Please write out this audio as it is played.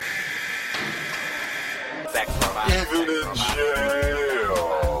Even in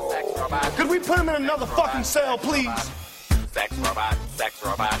jail. Could we put him in another fucking cell, please?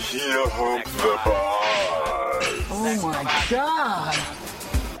 He'll hump the bar. Oh my God.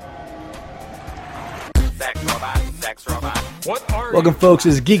 Welcome, folks.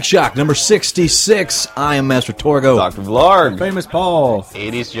 This is Geek Shock number 66. I am Master Torgo. Dr. Vlarg. Famous Paul.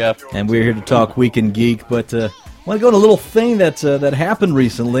 80s Jeff. And we're here to talk Weekend Geek, but I want to go on a little thing that happened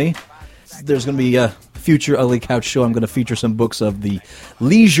recently. There's going to be a future Ugly Couch show. I'm going to feature some books of the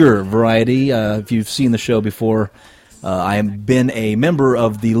leisure variety. If you've seen the show before, I have been a member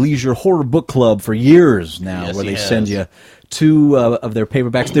of the Leisure Horror Book Club for years now, Yes, where they he send has. you two of their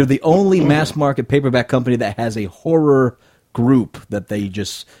paperbacks. They're the only mass market paperback company that has a horror group that they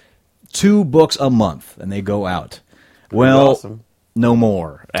just 2 books a month and they go out. Well, awesome. No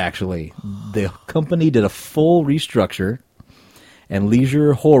more, actually. The company did a full restructure, and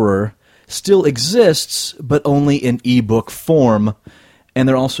Leisure Horror still exists, but only in ebook form. And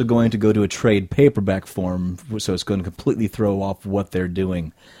they're also going to go to a trade paperback form, so it's going to completely throw off what they're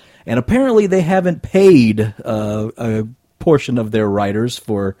doing. And apparently they haven't paid a portion of their writers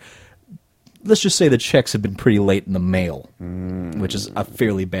for, let's just say the checks have been pretty late in the mail, which is a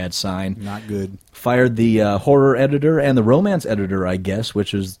fairly bad sign. Not good. Fired the horror editor and the romance editor, I guess,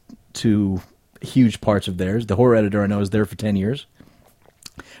 which is 2 huge parts of theirs. The horror editor, I know, is there for 10 years.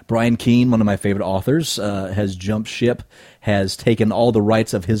 Brian Keene, one of my favorite authors, has jumped ship, has taken all the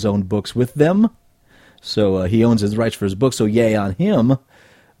rights of his own books with them. So he owns his rights for his books, so yay on him.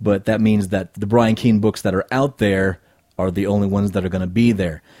 But that means that the Brian Keene books that are out there are the only ones that are going to be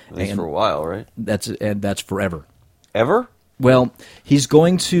there. At least for a while, right? That's forever. Ever? Well, he's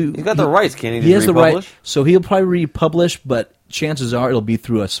going to... He's got the rights, can't he? He has the right, republish? so he'll probably republish, but chances are it'll be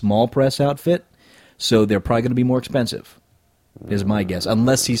through a small press outfit, so they're probably going to be more expensive, is my guess.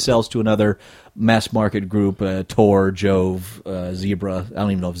 Unless he sells to another mass market group, Tor, Jove, Zebra. I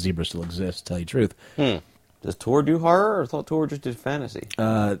don't even know if Zebra still exists, to tell you the truth. Does Tor do horror, or I thought Tor just did fantasy?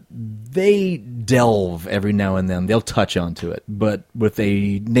 They delve every now and then. They'll touch onto it. But with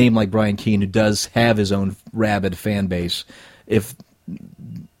a name like Brian Keene, who does have his own rabid fan base,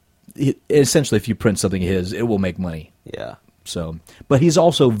 essentially if you print something of his, it will make money. Yeah. So, but he's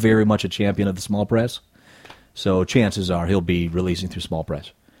also very much a champion of the small press. So chances are he'll be releasing through small press.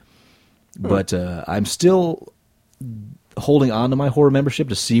 But I'm still holding on to my horror membership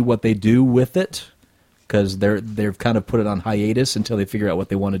to see what they do with it, because they've kind of put it on hiatus until they figure out what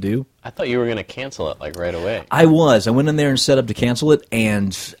they want to do. I thought you were going to cancel it like right away. I went in there and set up to cancel it,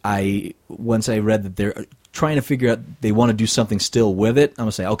 and once I read that they're trying to figure out they want to do something still with it, I'm going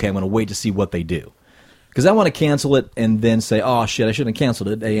to say, okay, I'm going to wait to see what they do. Because I want to cancel it and then say, oh, shit, I shouldn't have canceled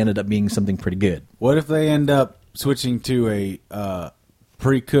it. They ended up being something pretty good. What if they end up switching to a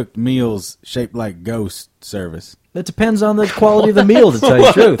pre-cooked meals shaped like Ghost service? It depends on the quality of the meal, to tell you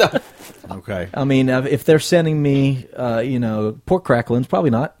the truth. Okay. I mean, if they're sending me, pork cracklings,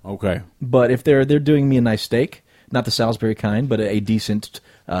 probably not. Okay. But if they're doing me a nice steak, not the Salisbury kind, but a decent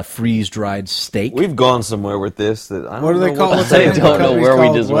freeze-dried steak. We've gone somewhere with this. What do they call it? I don't know where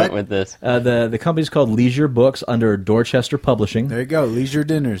we just went with this. The company's called Leisure Books under Dorchester Publishing. There you go. Leisure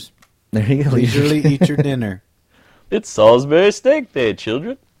dinners. There you go. Leisurely eat your dinner. It's Salisbury Steak Day,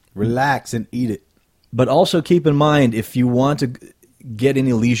 children. Relax and eat it. But also keep in mind, if you want to get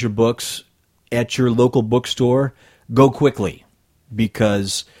any leisure books at your local bookstore, go quickly,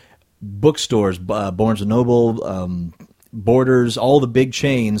 because bookstores, Barnes & Noble, Borders, all the big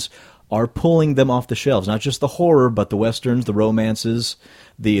chains are pulling them off the shelves. Not just the horror, but the westerns, the romances,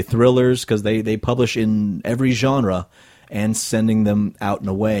 the thrillers, because they publish in every genre, and sending them out and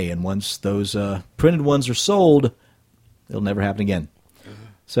away. And once those printed ones are sold, it'll never happen again.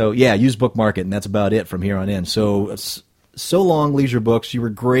 So, yeah, use Book Market, and that's about it from here on in. So long, Leisure Books. You were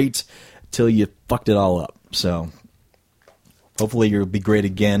great till you fucked it all up. So, hopefully you'll be great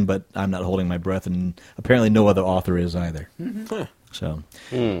again, but I'm not holding my breath, and apparently no other author is either. So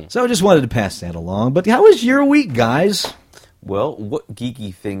I just wanted to pass that along. But how was your week, guys? Well, what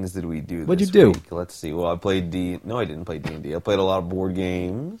geeky things did we do What'd this you do? week? Let's see. Well, I played No, I didn't play D&D. I played a lot of board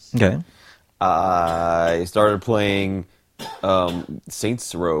games. Okay. I started playing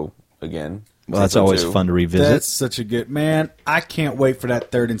Saints Row again. Well, that's Saints Row always 2. fun to revisit. That's such a good... Man, I can't wait for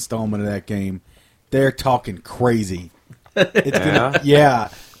that 3rd installment of that game. They're talking crazy. It's gonna,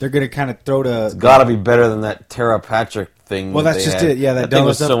 they're going to kind of throw the... It's got to be better than that Tara Patrick thing. Well, that's just had. it. Yeah, that thing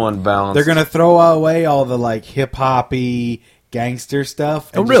was stuff. so unbalanced. They're going to throw away all the like hip-hop-y gangster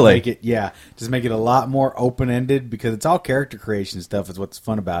stuff. And really? Just make it a lot more open-ended, because it's all character creation stuff is what's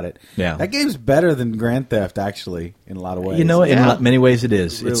fun about it. Yeah. That game's better than Grand Theft, actually, in a lot of ways. You know, in many ways it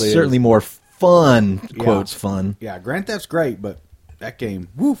is. It really it's certainly more fun. Yeah. Quotes fun. Yeah, Grand Theft's great, but that game,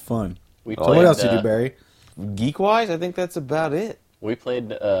 woo, fun. We So what else you do, Barry? Geek-wise, I think that's about it. We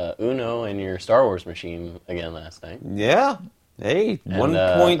played Uno and your Star Wars machine again last night. Yeah. Hey, And,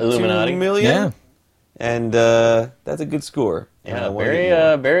 1.2 Illuminati. million. Yeah. And that's a good score. Yeah, I wanna get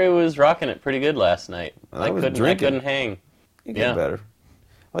more. Barry was rocking it pretty good last night. I I was couldn't drinking. hang. You Yeah. get better.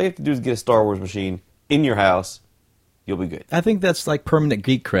 All you have to do is get a Star Wars machine in your house. You'll be good. I think that's like permanent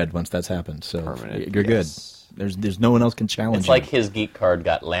geek cred once that's happened. So Permanent, you're yes. good. There's no one else can challenge It's you. like his geek card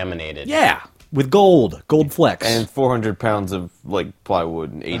got laminated. Yeah, with gold flecks. And 400 pounds of like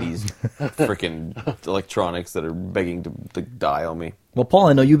plywood and 80s freaking electronics that are begging to die on me. Well, Paul,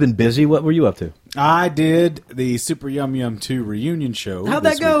 I know you've been busy. What were you up to? I did the Super Yum Yum 2 reunion show. How'd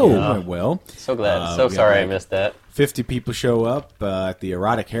that this go? weekend. Went well. So glad. we So got sorry I like missed that. 50 people show up at the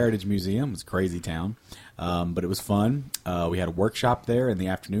Erotic Heritage Museum. It's a crazy town. But it was fun. We had a workshop there in the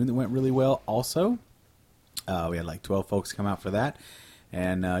afternoon that went really well also. We had like 12 folks come out for that.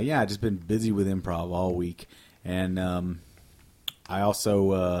 And yeah, just been busy with improv all week. And I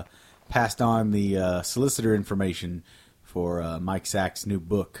also passed on the solicitor information for Mike Sachs' new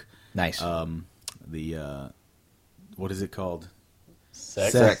book. Nice. What is it called?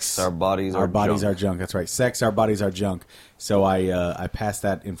 Sex. Our bodies Our are bodies junk. are junk. That's right. Sex, our bodies are junk. So I passed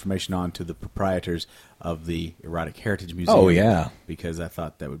that information on to the proprietors of the Erotic Heritage Museum. Oh, yeah. Because I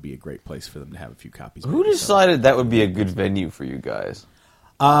thought that would be a great place for them to have a few copies. Who made. decided that would be a good venue for you guys?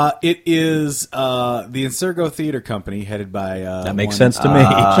 It is the Insurgo Theater Company, headed by That makes sense to me.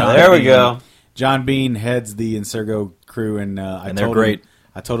 John there we Bean. go. John Bean heads the Insurgo crew, and And they're great.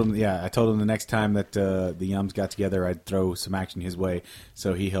 I told him the next time that the Yums got together, I'd throw some action his way.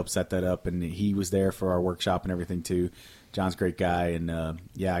 So he helped set that up, and he was there for our workshop and everything too. John's a great guy, and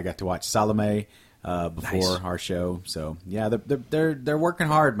yeah, I got to watch Salome before Nice. our show. So yeah, they're working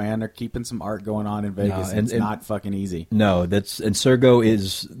hard, man. They're keeping some art going on in Vegas. and- It's and- not fucking easy. No, and Sergo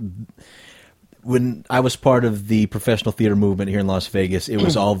is. When I was part of the professional theater movement here in Las Vegas, it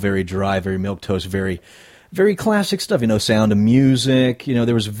was all very dry, very milquetoast, very, very classic stuff. Sound of music.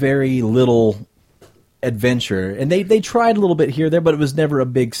 There was very little adventure, and they tried a little bit here or there, but it was never a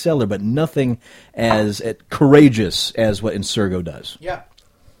big seller. But nothing as courageous as what Insurgo does. Yeah.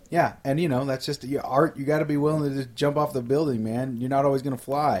 Yeah, and that's just your art. You got to be willing to just jump off the building, man. You're not always going to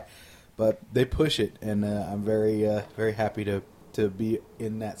fly, but they push it, and I'm very, very happy to be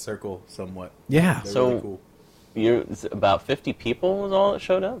in that circle somewhat. Yeah. They're So- really cool. It's about 50 people was all that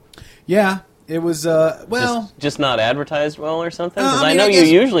showed up? Yeah, it was. Well, Just not advertised well or something? Because I I mean, know I you guess-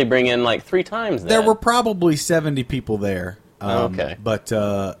 usually bring in like 3 times that. there were probably 70 people there. Okay. But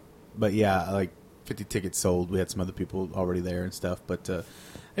yeah, like 50 tickets sold. We had some other people already there and stuff, but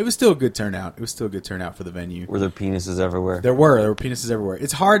it was still a good turnout. It was still a good turnout for the venue. Were there penises everywhere? There were penises everywhere.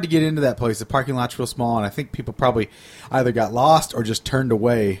 It's hard to get into that place. The parking lot's real small, and I think people probably either got lost or just turned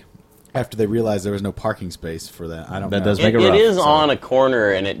away after they realized there was no parking space for that. I don't That know. does make It it rough, is so. on a corner,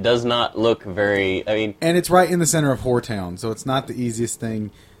 and it does not look very. I mean, And it's right in the center of Whoretown, so it's not the easiest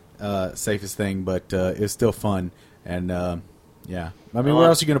thing, safest thing, but it's still fun. And yeah, I mean, where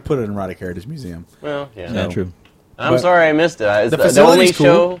else are you going to put it in Erotic Heritage Museum? well, yeah. Yeah, true. I'm But- sorry I missed it. It's The the only facility's cool.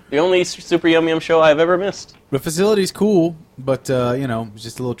 show, the only Super Yum Yum show I've ever missed. The facility's cool, but it's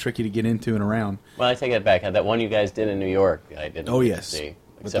just a little tricky to get into and around. Well, I take that back. That one you guys did in New York, I didn't Oh, get yes. to see,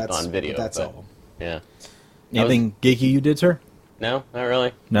 But except that's- on video. but that's but, all. Yeah. Anything geeky you did, sir? No, not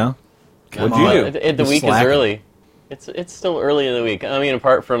really. No. What'd you do? The You're week slacking. is early. It's still early in the week. I mean,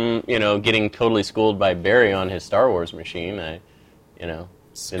 apart from getting totally schooled by Barry on his Star Wars machine, didn't,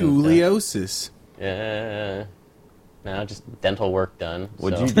 Scoliosis. no, just dental work done.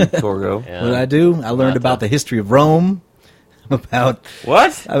 What'd so, you do, Torgo? yeah. What did I do? I learned about the history of Rome. About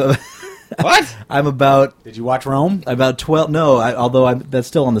What? What? I'm about Did you watch Rome? 12. No, although that's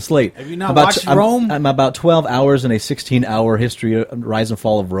still on the slate. Have you not About- watched I'm- Rome? I'm about 12 hours in a 16-hour history, rise and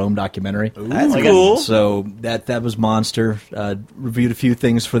fall of Rome documentary. That's I guess- cool. So that was monster. Reviewed a few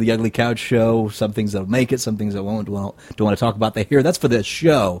things for the Ugly Couch show. Some things that'll make it. Some things that won't. Don't want to talk about that here. That's for the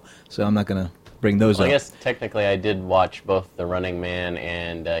show. So I'm not going to bring those Well, I up. guess technically I did watch both The Running Man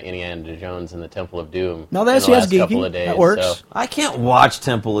and Indiana Jones and the Temple of Doom. No, that's in the yes, last geeky. couple of days, That works. So. I can't watch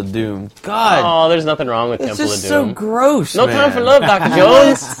Temple of Doom. God. Oh, there's nothing wrong with It's Temple just of so Doom. gross, No man. time for love, Dr.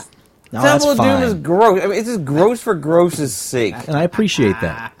 Jones. No, that's Temple of fine. Doom is gross. I mean, it's just gross for gross's sake. And I appreciate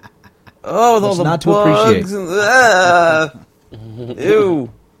that. Oh, with all What's the not to bugs appreciate? and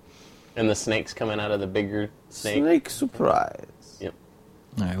ew. And the snakes coming out of the bigger snake. Snake surprise. Yep.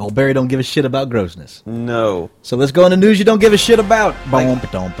 All right, well, Barry don't give a shit about grossness. No. So let's go into news you don't give a shit about. Boom,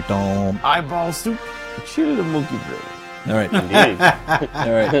 ba-dum, ba-dum. Eyeball soup. Chili the monkey bread. All right. Indeed.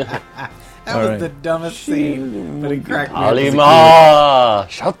 All right. That All was right. the dumbest scene, but it cracked me up. Alima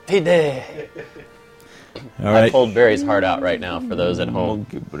Shotide. All I right. pulled Barry's heart out right now for those at home,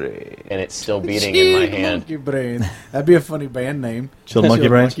 Monkey brain. and it's still beating in my hand. Monkey Brains. That'd be a funny band name. Chilled Monkey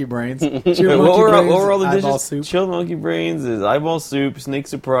Brains? Monkey Brains. Wait, Chilled what Monkey were Brains, all the eyeball dishes? soup. Chilled monkey brains is eyeball soup, snake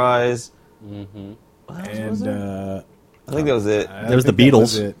surprise. And I think that was it. I There was the think that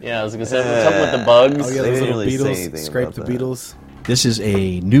Beatles. it. Yeah, I was gonna say what's up with the bugs. Oh yeah, They those didn't little really say Beatles. anything Scrape about the that. Beatles. This is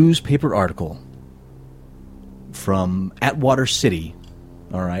a newspaper article from Atwater City.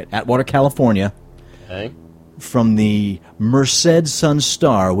 All right, Atwater, California. Okay. From the Merced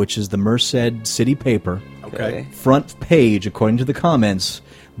Sun-Star, which is the Merced city paper. Okay. Front page, according to the comments,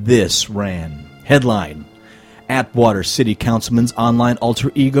 this ran. Headline: Atwater City Councilman's online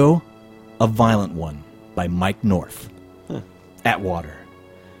alter ego, a violent one, by Mike North. Atwater.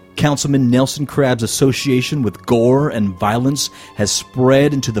 Councilman Nelson Crabb's association with gore and violence has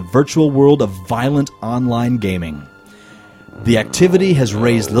spread into the virtual world of violent online gaming. The activity has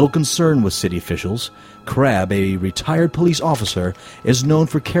raised little concern with city officials. Crabb, a retired police officer, is known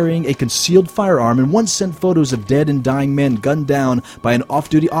for carrying a concealed firearm and once sent photos of dead and dying men gunned down by an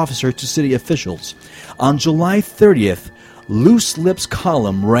off-duty officer to city officials. On July 30th, Loose Lips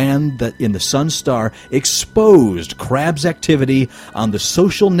column ran that in the Sun-Star exposed Crabb's activity on the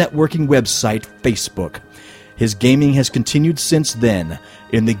social networking website Facebook. His gaming has continued since then.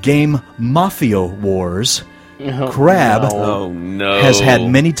 In the game Mafia Wars, Crabb Oh no! has had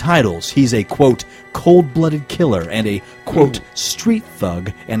many titles. He's a, quote, cold-blooded killer, and a, quote, street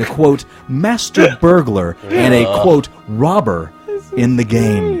thug, and a, quote, master burglar, and a, quote, robber in the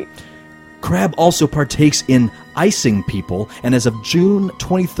game. Crabb also partakes in icing people, and as of June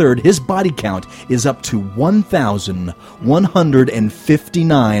 23rd, his body count is up to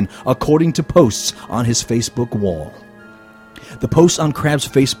 1,159, according to posts on his Facebook wall. The posts on Crabb's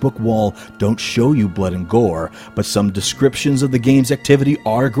Facebook wall don't show you blood and gore, but some descriptions of the game's activity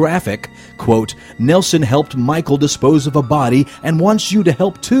are graphic. Quote, Nelson helped Michael dispose of a body and wants you to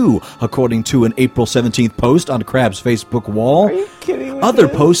help too, according to an April 17th post on Crabb's Facebook wall. Are you kidding me? Other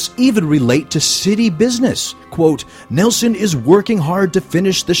posts even relate to city business. Quote, Nelson is working hard to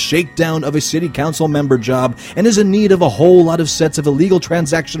finish the shakedown of a city council member job and is in need of a whole lot of sets of illegal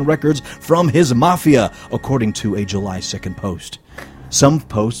transaction records from his mafia, according to a July 2nd post. Some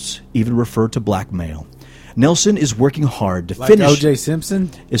posts even refer to blackmail. Nelson is working hard to Like finish... O.J. Simpson.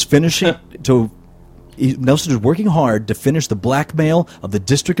 Nelson is working hard to finish the blackmail of the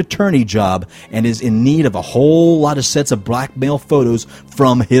district attorney job and is in need of a whole lot of sets of blackmail photos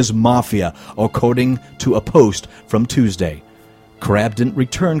from his mafia, according to a post from Tuesday. Crabb didn't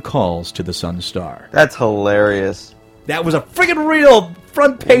return calls to the Sun-Star. That's hilarious. That was a friggin' real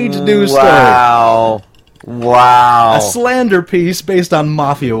front-page news Wow! Wow! story. A slander piece based on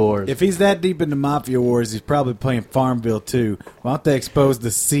Mafia Wars. If he's that deep into Mafia Wars, he's probably playing Farmville too. Why don't they expose the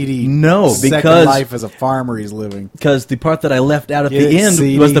seedy second because- life as a farmer he's living? Because the part that I left out at Get the end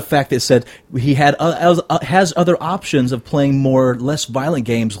seedy. was the fact that it said he had has other options of playing more less violent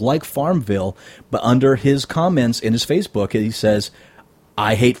games like Farmville, but under his comments in his Facebook, he says,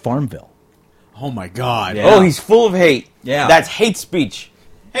 "I hate Farmville." Oh my God! Yeah. Oh, he's full of hate. Yeah. That's hate speech.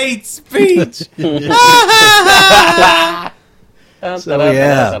 Hate speech.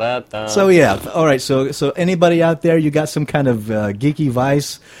 So yeah, all right. So anybody out there, you got some kind of geeky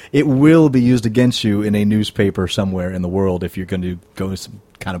vice? It will be used against you in a newspaper somewhere in the world if you're going to go some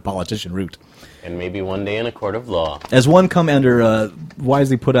kind of politician route. And maybe one day in a court of law. As one commenter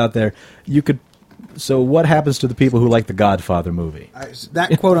wisely put out there, you could. So what happens to the people who like the Godfather movie?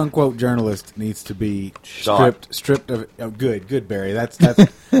 That quote unquote journalist needs to be Shot. stripped of. Oh, good, Barry. That's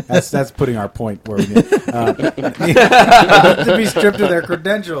putting our point where we need to be stripped of their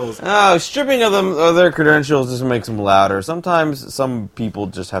credentials. Oh, stripping of them of their credentials just makes them louder. Sometimes some people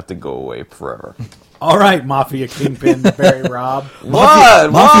just have to go away forever. All right, Mafia Kingpin Barry Robb.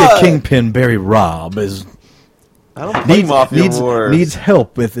 What? Mafia Kingpin Barry Robb is I don't play Mafia Wars. needs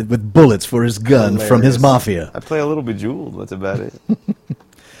help with bullets for his gun from his Hilarious. mafia. I play a little Bejeweled. That's about it.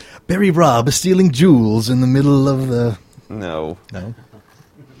 Barry Robb is stealing jewels in the middle of the No. no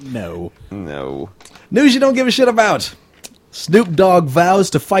No. news you don't give a shit about. Snoop Dogg vows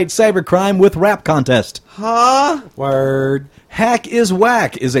to fight cybercrime with rap contest. Huh? Word. Hack is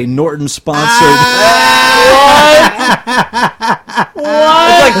Whack is a Norton sponsored. It's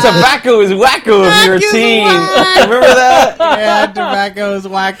like tobacco is wacko if you're a teen. Remember that? Yeah, tobacco is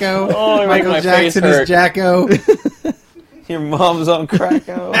wacko. Oh, it makes Michael my Jackson face is Jacko. Your mom's on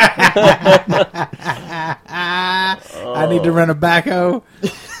cracko. I need to run a backhoe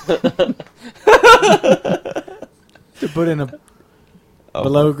to put in a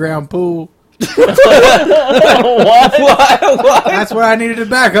Below ground pool. What? That's what I needed a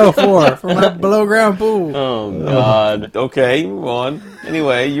backhoe for my below ground pool. Oh, God. Okay, move on.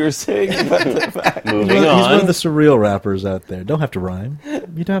 Anyway, you were saying about the fact. Moving He's one on. of the surreal rappers out there. Don't have to rhyme.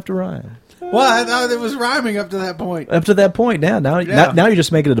 You don't have to rhyme. Well, I thought it was rhyming up to that point. Up to that point, now you're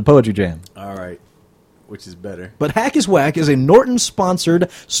just making it a poetry jam. All right. Which is better. But Hack is Whack is a Norton-sponsored,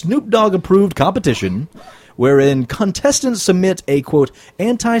 Snoop Dogg-approved competition wherein contestants submit a, quote,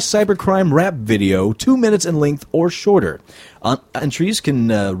 anti-cybercrime rap video 2 minutes in length or shorter. Entries can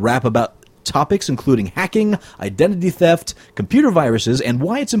rap about topics including hacking, identity theft, computer viruses, and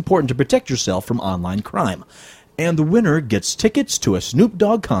why it's important to protect yourself from online crime. And the winner gets tickets to a Snoop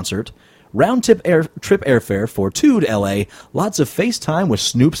Dogg concert, round-trip airfare for 2 to L.A., lots of FaceTime with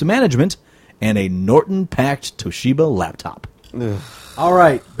Snoop's management, and a Norton-packed Toshiba laptop. All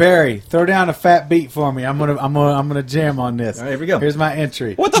right, Barry, throw down a fat beat for me. I'm gonna jam on this. All right, here we go. Here's my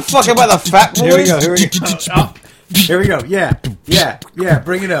entry. What the fuck about the Fat Boys? Here we go. Here we go. Oh, here we go. Yeah.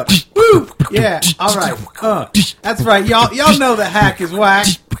 Bring it up. Woo. Yeah. All right. That's right. Y'all know the Hack is Whack.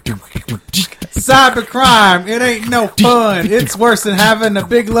 Cybercrime, it ain't no fun. It's worse than having a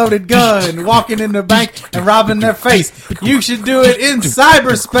big loaded gun, walking in the bank and robbing their face. You should do it in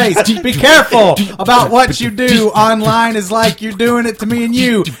cyberspace. Be careful about what you do. Online is like you're doing it to me and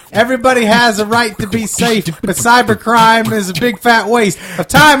you. Everybody has a right to be safe, but cybercrime is a big fat waste of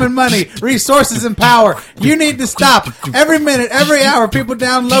time and money, resources and power. You need to stop. Every minute, every hour, people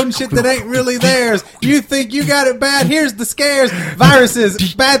downloading shit that ain't really theirs. You think you got it bad? Here's the scares.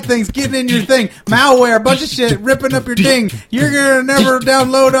 Viruses, bad things getting in your thing. Malware, a bunch of shit ripping up your ding. You're gonna never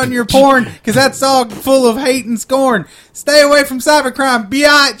download on your porn because that's all full of hate and scorn. Stay away from cybercrime,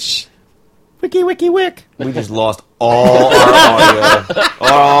 biatch. Wiki, wiki, wick. We just lost all our audio.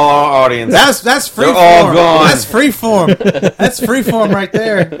 All our audience. That's free They're form. all gone. That's free form. That's free form right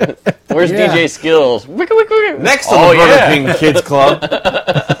there. Where's Yeah. DJ Skills? Wicka, wicka, wicka. Next on the Burger King Kids Club.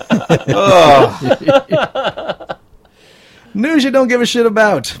 News you don't give a shit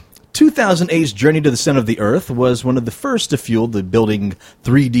about. 2008's Journey to the Center of the Earth was one of the first to fuel the building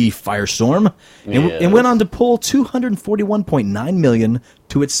 3D Firestorm, and went on to pull $241.9 million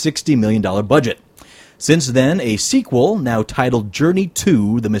to its $60 million budget. Since then, a sequel, now titled Journey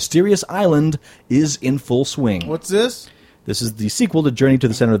to the Mysterious Island, is in full swing. What's this? This is the sequel to Journey to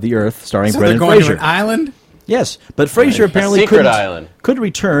the Center of the Earth, starring So they're Brendan going to Fraser. an island? Yes, but Fraser apparently secret island. couldn't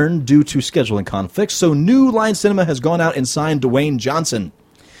return due to scheduling conflicts, so New Line Cinema has gone out and signed Dwayne Johnson.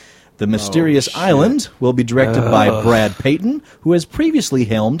 The Mysterious Island will be directed by Brad Payton, who has previously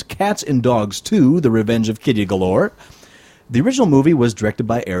helmed Cats and Dogs 2, The Revenge of Kitty Galore. The original movie was directed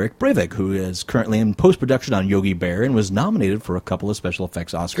by Eric Breivik, who is currently in post-production on Yogi Bear and was nominated for a couple of special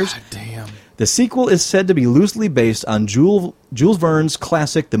effects Oscars. God damn. The sequel is said to be loosely based on Jules Verne's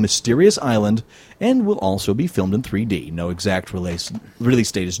classic The Mysterious Island and will also be filmed in 3D. No exact release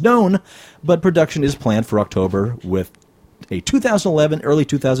date is known, but production is planned for October with a 2011, early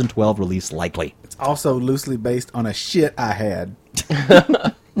 2012 release likely. It's also loosely based on a shit I had.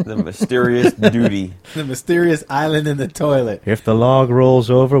 The Mysterious Duty. The Mysterious Island in the toilet. If the log rolls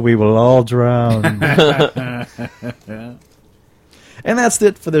over, we will all drown. And that's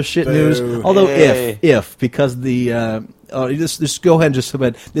it for the shit news. Although Yay. if because the just go ahead and just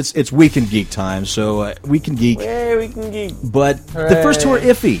submit. It's Weekend Geek time, so Weekend Geek. Hey, we can geek. But the first two are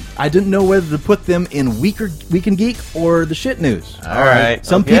iffy. I didn't know whether to put them in Weekend Geek or the shit news. All right.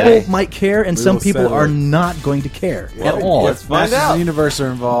 Some okay. people might care, and some will people settle are it. not going to care at all. Let's find Masters of out. the Universe are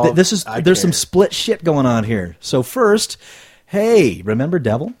involved. There's some split shit going on here. So first, hey, remember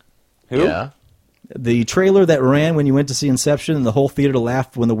Devil? Who? Yeah. The trailer that ran when you went to see Inception and the whole theater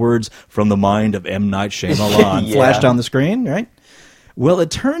laughed when the words "from the mind of M. Night Shyamalan" Yeah. flashed on the screen, right? Well, it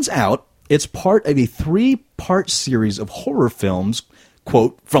turns out it's part of a 3-part series of horror films,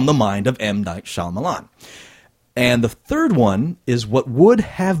 quote, "from the mind of M. Night Shyamalan." And the third one is what would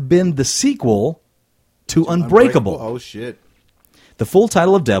have been the sequel to Unbreakable. Oh, shit. The full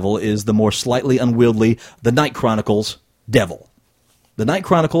title of Devil is the more slightly unwieldy The Night Chronicles Devil. The Night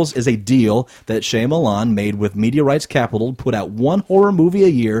Chronicles is a deal that Shyamalan made with Media Rights Capital to put out one horror movie a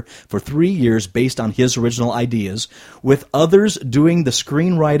year for 3 years based on his original ideas, with others doing the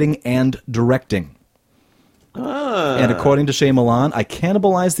screenwriting and directing. And according to Shyamalan, I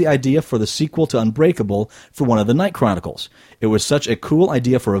cannibalized the idea for the sequel to Unbreakable for one of the Night Chronicles. It was such a cool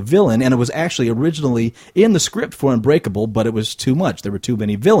idea for a villain, and it was actually originally in the script for Unbreakable, but it was too much. There were too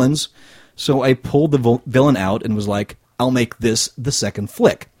many villains, so I pulled the villain out and was like, I'll make this the second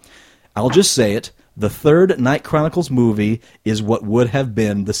flick. I'll just say it. The third Night Chronicles movie is what would have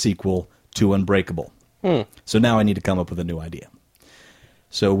been the sequel to Unbreakable. So now I need to come up with a new idea.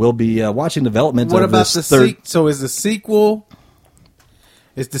 So we'll be watching development What of about this the third. So is the sequel?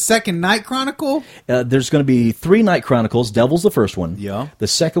 Is the second Night Chronicle? There's going to be 3 Night Chronicles. Devil's the first one. Yeah. The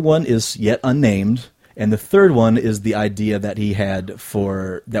second one is yet unnamed. And the third one is the idea that he had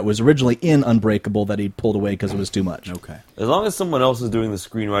that was originally in Unbreakable that he pulled away because it was too much. Okay. As long as someone else is doing the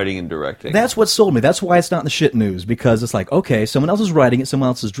screenwriting and directing. That's what sold me. That's why it's not in the shit news, because it's like, okay, someone else is writing it, someone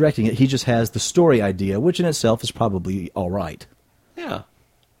else is directing it. He just has the story idea, which in itself is probably all right. Yeah.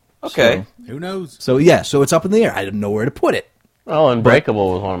 Okay. Who knows? So yeah, so it's up in the air. I didn't know where to put it. Well,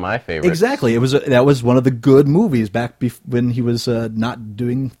 Unbreakable was one of my favorites. Exactly. That was one of the good movies back when he was not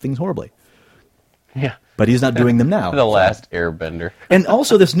doing things horribly. Yeah. But he's not doing them now. The Last Airbender. And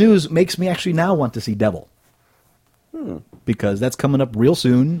also, this news makes me actually now want to see Devil. Because that's coming up real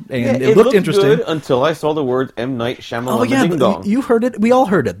soon, and it looked interesting. Good until I saw the word M. Night Shyamalan. Oh yeah, Ding Dong. but you heard it. We all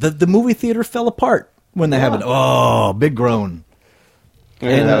heard it. The movie theater fell apart when they happened. Oh, big groan.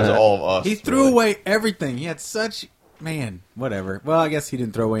 And that was all of us. He threw away everything. He had such whatever. Well, I guess he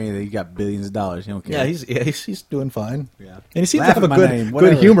didn't throw away anything. He got billions of dollars. He don't care. Yeah, he's doing fine. Yeah. And he seems Laugh to have at a my good name,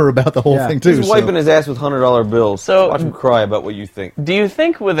 whatever. humor about the whole Yeah. thing too. He's so- wiping his ass with $100 bills. So- Watch him cry about what you think. Do you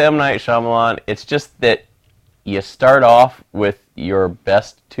think with M. Night Shyamalan, it's just that you start off with your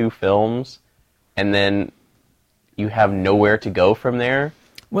best 2 films, and then you have nowhere to go from there?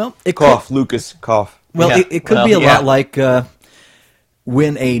 Well, it Cough, Lucas, cough. Well, Yeah. it could Well, be a yeah. lot like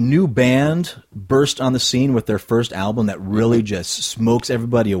when a new band burst on the scene with their first album that really just smokes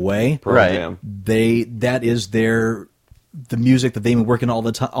everybody away. Program. That is the music that they've been working all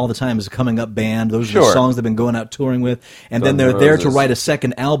the time is a coming up band. Those are the Sure. songs they've been going out touring with, and then Guns N' they're there to Roses. write a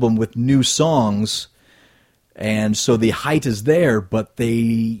second album with new songs, and so the height is there, but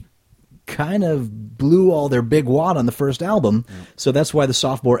they kind of blew all their big wad on the first album, so that's why the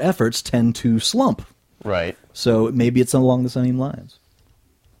sophomore efforts tend to slump. Right. So maybe it's along the same lines.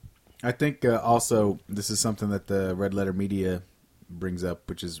 I think also this is something that the Red Letter Media brings up,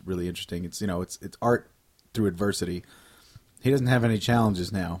 which is really interesting. It's it's art through adversity. He doesn't have any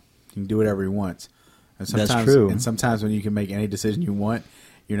challenges now. He can do whatever he wants. And That's sometimes, true. And sometimes when you can make any decision you want,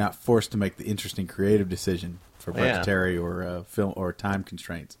 you're not forced to make the interesting creative decision for Yeah. budgetary or film or time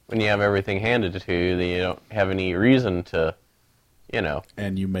constraints. When you have everything handed to you, then you don't have any reason to,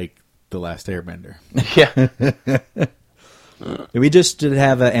 And you make The Last Airbender. Yeah. We just did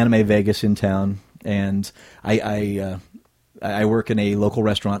have Anime Vegas in town, and I work in a local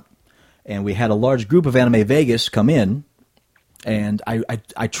restaurant, and we had a large group of Anime Vegas come in, and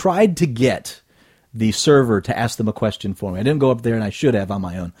I tried to get the server to ask them a question for me. I didn't go up there, and I should have on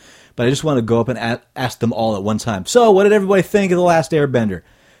my own, but I just wanted to go up and ask them all at one time. So, what did everybody think of The Last Airbender?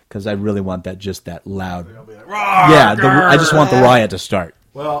 Because I really want that loud. Yeah, I just want the riot to start.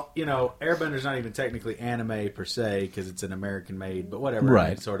 Well, Airbender's not even technically anime per se because it's an American-made, but whatever,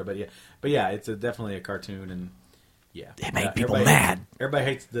 Right. sort of. But yeah, it's definitely a cartoon, and yeah, It made people everybody- mad. Everybody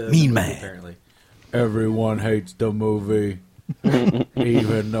hates the Mean movie, man. Apparently, everyone hates the movie,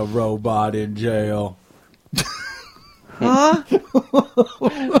 even the robot in jail.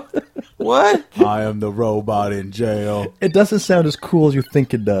 What? I am the robot in jail. It doesn't sound as cool as you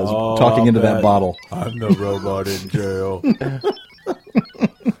think it does, Oh, talking I into that bet. bottle. I'm the robot in jail.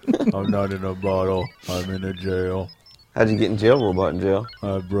 I'm not in a bottle. I'm in a jail. How'd you get in jail, Robot in jail?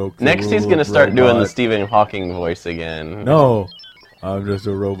 I broke the Next, he's rule going to of start doing the robot. Stephen Hawking voice again. No, I'm just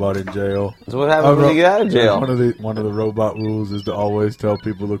a robot in jail. So what happens when you get out of jail? One of the robot rules is to always tell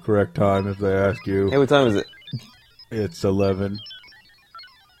people the correct time if they ask you. Hey, what time is it? It's 11.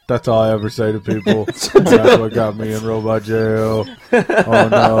 That's all I ever say to people. That's what got me in robot jail. Oh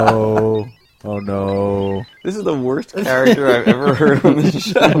no. Oh no. This is the worst character I've ever heard on this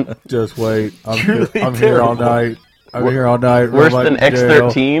show. Just wait. I'm here all night. I'm here all night. Worse Robot than in jail.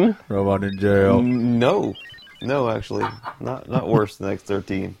 X-13? Robot in jail. No. No, actually. Not worse than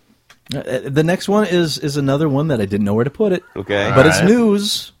X-13. The next one is another one that I didn't know where to put it. Okay. But it's Alright.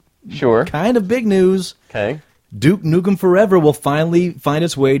 news. Sure. Kind of big news. Okay. Duke Nukem Forever will finally find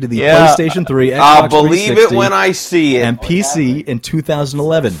its way to the Yeah. PlayStation 3, Xbox I'll believe 360, it when I see it. and PC in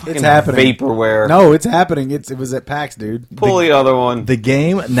 2011. It's happening. Vaporware. No, it's happening. It was at PAX, dude. Pull the other one. The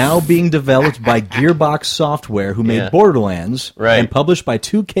game, now being developed by Gearbox Software, who made Yeah. Borderlands, Right. and published by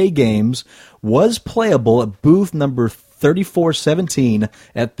 2K Games, was playable at booth number 3417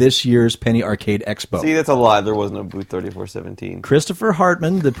 at this year's Penny Arcade Expo. See, that's a lie. There was no booth 3417. Christopher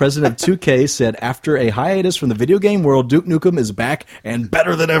Hartman, the president of 2K, said after a hiatus from the video game world, Duke Nukem is back and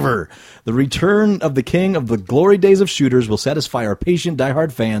better than ever. The return of the king of the glory days of shooters will satisfy our patient,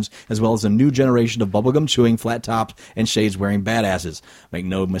 diehard fans, as well as a new generation of bubblegum-chewing, flat-topped, and shades-wearing badasses. Make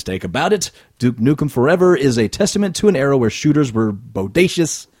no mistake about it, Duke Nukem Forever is a testament to an era where shooters were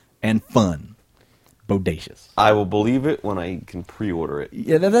bodacious and fun. Bodacious. I will believe it when I can pre-order it.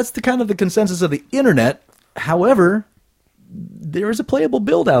 Yeah, that's the kind of the consensus of the internet. However, there is a playable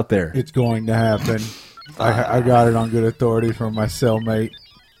build out there. It's going to happen. I got it on good authority from my cellmate.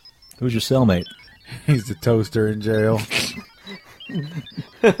 Who's your cellmate? He's the toaster in jail.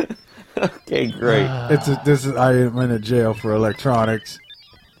 Okay, great. I am in a jail for electronics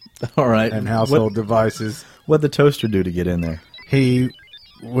All right. and household devices. What'd the toaster do to get in there?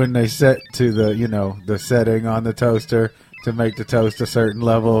 When they set to the setting on the toaster to make the toast a certain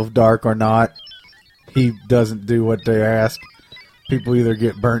level of dark or not, he doesn't do what they ask. People either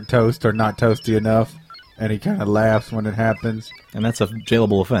get burnt toast or not toasty enough, and he kind of laughs when it happens. And that's a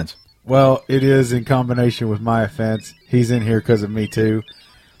jailable offense. Well, it is in combination with my offense. He's in here because of me, too.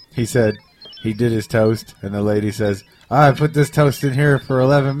 He said he did his toast, and the lady says, I put this toast in here for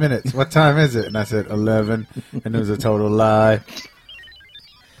 11 minutes. What time is it? And I said, 11. And it was a total lie.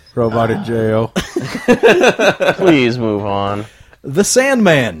 Robot in jail. Please move on. The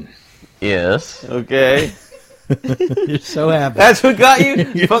Sandman. Yes. Okay. You're so happy. That's what got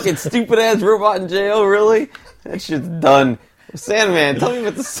you? You fucking stupid-ass robot in jail, really? That shit's done. Sandman, tell me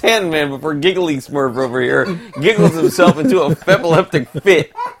about the Sandman before Giggly Smurf over here giggles himself into a epileptic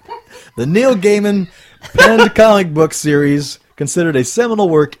fit. The Neil Gaiman penned comic book series, considered a seminal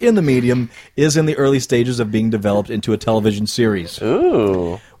work in the medium, is in the early stages of being developed into a television series.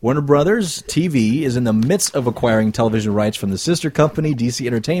 Ooh. Warner Brothers TV is in the midst of acquiring television rights from the sister company, DC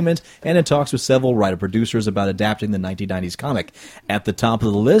Entertainment, and in talks with several writer-producers about adapting the 1990s comic. At the top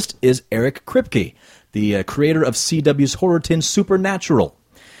of the list is Eric Kripke, the creator of CW's horror tin Supernatural.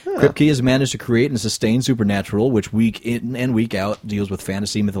 Kripke has managed to create and sustain Supernatural, which week in and week out deals with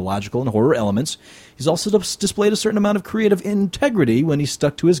fantasy, mythological, and horror elements. He's also displayed a certain amount of creative integrity when he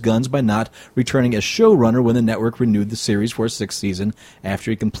stuck to his guns by not returning as showrunner when the network renewed the series for a 6th season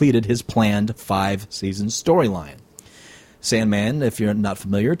after he completed his planned 5-season storyline. Sandman, if you're not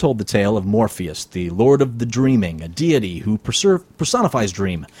familiar, told the tale of Morpheus, the Lord of the Dreaming, a deity who personifies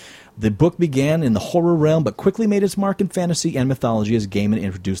dream. The book began in the horror realm, but quickly made its mark in fantasy and mythology as Gaiman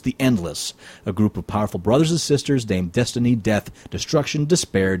introduced the Endless, a group of powerful brothers and sisters named Destiny, Death, Destruction,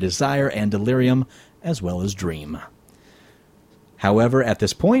 Despair, Desire, and Delirium, as well as Dream. However, at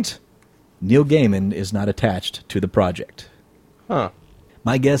this point, Neil Gaiman is not attached to the project. Huh.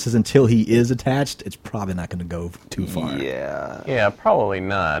 My guess is until he is attached, it's probably not going to go too far. Yeah. Yeah, probably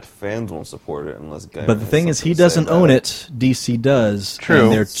not. Fans won't support it unless Gaiman But the has thing is, something he to say doesn't about own it. DC does.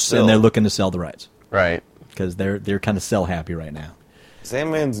 True. And Still. they're looking to sell the rights Right. because they're kind of sell happy right now.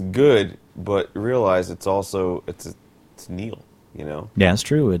 Sandman's good, but realize it's also it's Neil. You know, Yeah, it's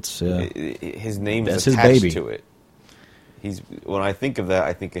true. It's his name That's is his attached baby. to it. When I think of that,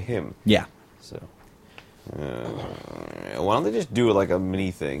 I think of him. yeah. So, why don't they just do it like a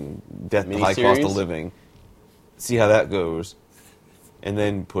mini thing, Death the High Cost Mini-series? of Living, see how that goes, and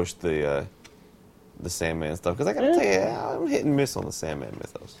then push the Sandman stuff. Because I gotta tell you, I'm hit and miss on the Sandman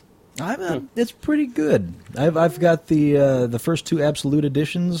mythos. It's pretty good. I've got the first 2 Absolute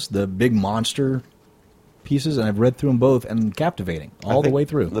editions, the big monster pieces, and I've read through them both, and captivating I all the think way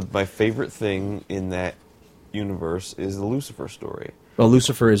through. My favorite thing in that universe is the Lucifer story. Well,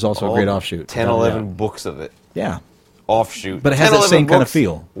 Lucifer is also All a great offshoot. 10, 11 books of it. Yeah. Offshoot. But it has 10, that 11 same kind of books.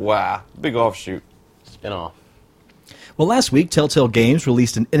 feel. Wow. Big offshoot. Spin-off. Well, last week, Telltale Games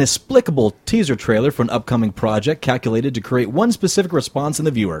released an inexplicable teaser trailer for an upcoming project calculated to create one specific response in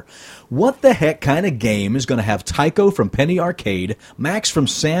the viewer. What the heck kind of game is going to have Tycho from Penny Arcade, Max from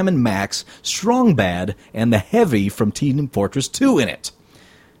Sam and Max, Strong Bad, and the Heavy from Team Fortress 2 in it?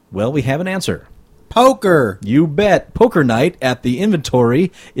 Well, we have an answer. Poker! You bet. Poker Night at the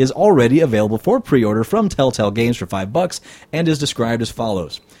Inventory is already available for pre-order from Telltale Games for $5 and is described as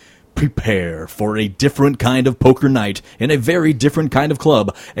follows. Prepare for a different kind of poker night in a very different kind of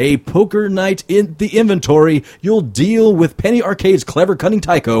club. A poker night in the Inventory. You'll deal with Penny Arcade's clever cunning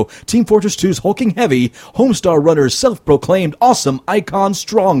Tycho, Team Fortress 2's hulking Heavy, Homestar Runner's self-proclaimed awesome icon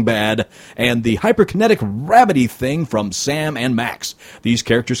Strong Bad, and the hyperkinetic rabbity thing from Sam and Max. These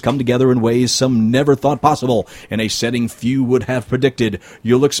characters come together in ways some never thought possible, in a setting few would have predicted.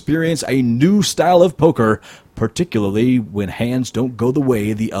 You'll experience a new style of poker, particularly when hands don't go the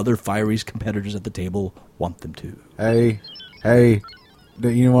way the other fiery competitors at the table want them to. Hey,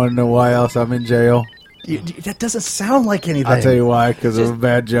 you want to know why else I'm in jail? That doesn't sound like anything. I'll tell you why, because of a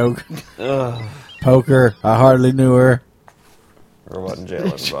bad joke. Poker, I hardly knew her. Robot in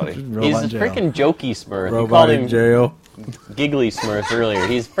jail, everybody. He's a freaking jokey Smurf. You Robot called in him jail. Giggly Smurf earlier.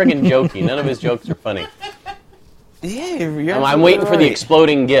 He's freaking jokey. None of his jokes are funny. Yeah, I'm waiting for the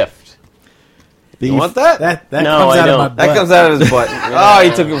exploding gift. You want that? That No, comes I out don't. of my butt. That comes out of his butt. Oh, he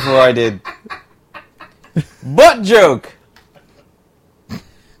took it before I did. Butt joke.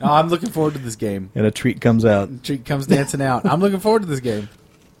 No, I'm looking forward to this game. And a treat comes out. Treat comes dancing out. I'm looking forward to this game.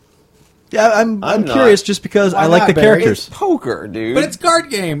 Yeah, I'm not. curious just because Why I like not, the Barry? characters. Poker, dude. But it's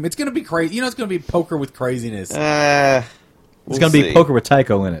card game. It's going to be crazy. You know it's going to be poker with craziness. It's going to be poker with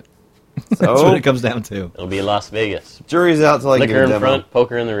Tycho in it. That's So, what it comes down to. It'll be Las Vegas. jury's out till I get Liquor a in demo. front,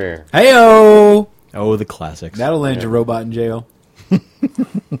 poker in the rear. Hey-o! Oh, the classics. That'll land your robot in jail.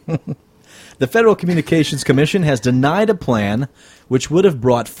 The Federal Communications Commission has denied a plan which would have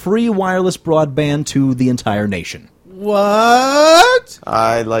brought free wireless broadband to the entire nation. What?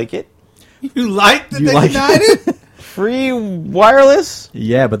 I like it. You like that You they like denied it? Free wireless?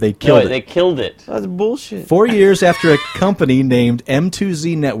 Yeah, but they No, killed it. they killed it. That's bullshit. 4 years after a company named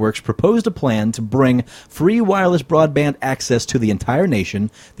M2Z Networks proposed a plan to bring free wireless broadband access to the entire nation,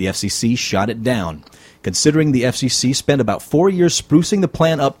 the FCC shot it down. Considering the FCC spent about 4 years sprucing the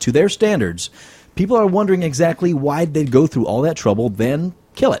plan up to their standards, people are wondering exactly why they'd go through all that trouble, then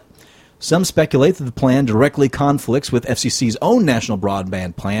kill it. Some speculate that the plan directly conflicts with FCC's own national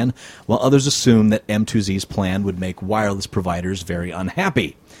broadband plan, while others assume that M2Z's plan would make wireless providers very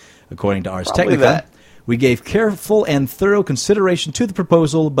unhappy. According to Ars Probably Technica, that. we gave careful and thorough consideration to the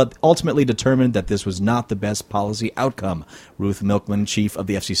proposal, but ultimately determined that this was not the best policy outcome, Ruth Milkman, chief of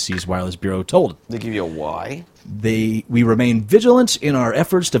the FCC's Wireless Bureau, told. They give you a why? We remain vigilant in our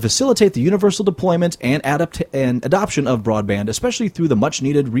efforts to facilitate the universal deployment and adoption of broadband, especially through the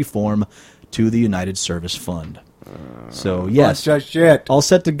much-needed reform to the United Service Fund. So, yes, Bunch of shit. all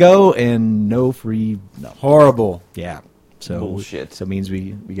set to go and no free... No. Horrible. Yeah. So, Bullshit. So it means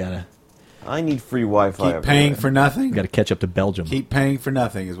we gotta I need free Wi-Fi. Keep paying everywhere. for nothing. gotta catch up to Belgium. Keep paying for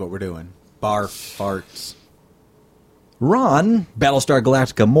nothing is what we're doing. Barf, farts. Ron, Battlestar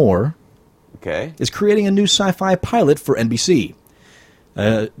Galactica Moore, Okay. is creating a new sci-fi pilot for NBC.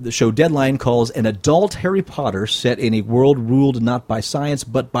 The show Deadline calls an adult Harry Potter set in a world ruled not by science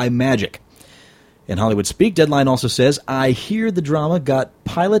but by magic. In Hollywood Speak, Deadline also says, I hear the drama got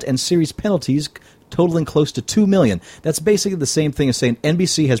pilot and series penalties totaling close to $2 million. That's basically the same thing as saying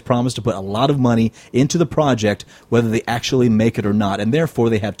NBC has promised to put a lot of money into the project, whether they actually make it or not, and therefore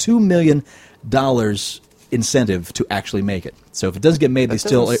they have $2 million incentive to actually make it. So if it doesn't get made, they That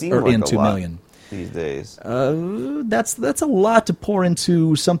still doesn't seem are like in a $2 lot million. these days. That's a lot to pour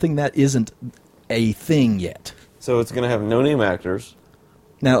into something that isn't a thing yet. So it's going to have no-name actors.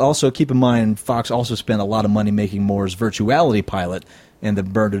 Now, also keep in mind, Fox also spent a lot of money making Moore's Virtuality pilot, and then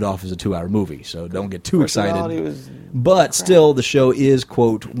burned it off as a 2-hour movie. So don't get too Personality excited. was But still, the show is,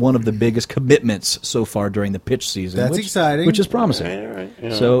 quote, one of the biggest commitments so far during the pitch season. That's which, exciting. Which is promising. All right. You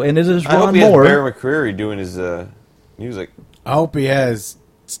know. So, and it is I hope Ron he has Moore. Barry McCreary doing his music. I hope he has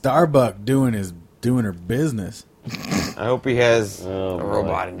Starbuck doing her business. I hope he has Oh, a boy.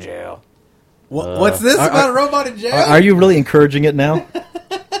 robot in jail. What's this about a robot in jail? Are you really encouraging it now?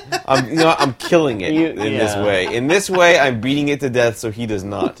 I'm killing it in this yeah. way. In this way, I'm beating it to death so he does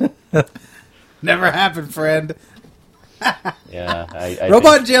not. Never happened, friend. Yeah, I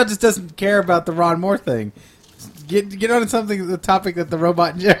Robot in think- jail just doesn't care about the Ron Moore thing. Get on something, the topic that the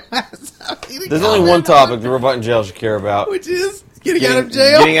robot in jail has. There's only one topic the robot in jail should care about. which is getting out of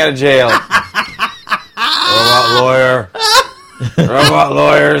jail. Getting out of jail. Robot lawyer. Robot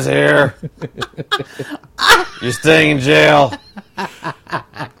lawyer's here. You're staying in jail.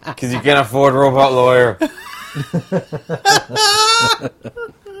 Because you can't afford robot lawyer.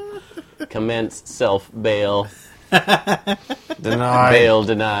 Commence self-bail. Denied. Bail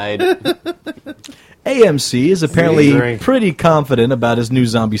denied. AMC is apparently Drink. pretty confident about his new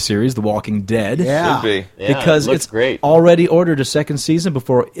zombie series, The Walking Dead. Yeah. Should be. Yeah, because it looks it's great. already ordered a second season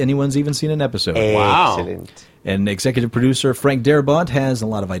before anyone's even seen an episode. Wow. Excellent. And executive producer Frank Darabont has a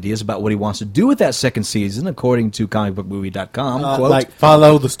lot of ideas about what he wants to do with that second season, according to comicbookmovie.com. Quote, Like,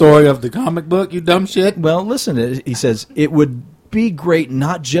 follow the story of the comic book, you dumb shit. well, listen, he says, it would be great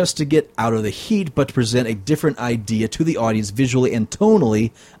not just to get out of the heat, but to present a different idea to the audience visually and tonally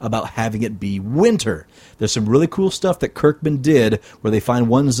about having it be winter. There's some really cool stuff that Kirkman did where they find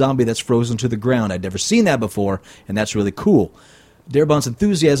one zombie that's frozen to the ground. I'd never seen that before, and that's really cool. Darabont's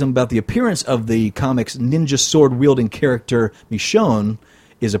enthusiasm about the appearance of the comic's ninja sword-wielding character Michonne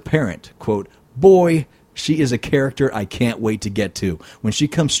is apparent. Quote, boy, she is a character I can't wait to get to. When she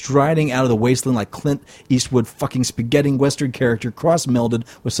comes striding out of the wasteland like Clint Eastwood fucking spaghetti western character cross-melded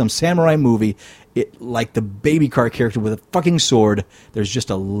with some samurai movie, like the baby car character with a fucking sword, there's just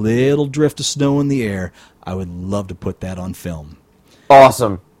a little drift of snow in the air. I would love to put that on film.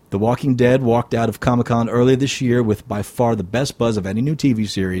 Awesome. The Walking Dead walked out of Comic-Con earlier this year with by far the best buzz of any new TV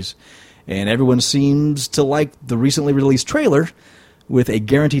series, and everyone seems to like the recently released trailer. With a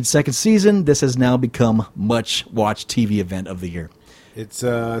guaranteed second season, this has now become much-watched TV event of the year. It's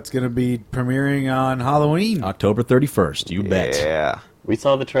going to be premiering on Halloween. October 31st, you bet. Yeah. We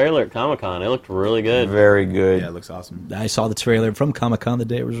saw the trailer at Comic-Con. It looked really good. Very good. Yeah, it looks awesome. I saw the trailer from Comic-Con the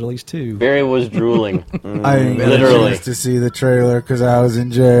day it was released, too. Barry was drooling. I didn't get a Literally. chance to see the trailer because I was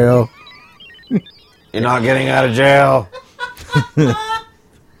in jail. You're not getting out of jail.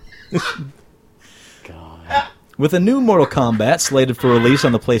 God. With a new Mortal Kombat slated for release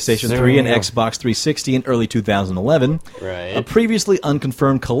on the PlayStation 3 and Xbox 360 in early 2011, Right. a previously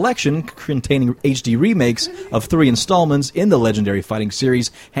unconfirmed collection containing HD remakes of 3 installments in the legendary fighting series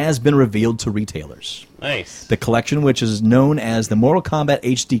has been revealed to retailers. Nice. The collection, which is known as the Mortal Kombat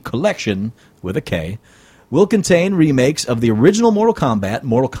HD Collection, with a K, will contain remakes of the original Mortal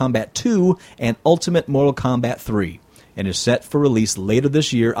Kombat 2, and Ultimate Mortal Kombat 3, and is set for release later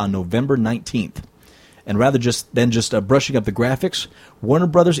this year on November 19th. And rather than just brushing up the graphics, Warner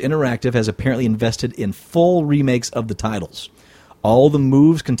Brothers Interactive has apparently invested in full remakes of the titles. All the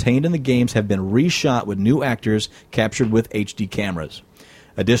moves contained in the games have been reshot with new actors captured with HD cameras.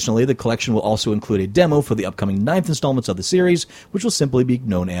 Additionally, the collection will also include a demo for the upcoming 9th installments of the series, which will simply be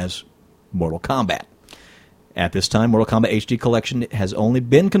known as Mortal Kombat. At this time, Mortal Kombat HD Collection has only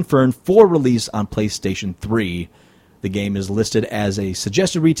been confirmed for release on PlayStation 3. The game is listed as a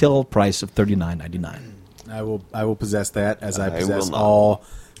suggested retail price of $39.99. I will possess that as I I possess will not. all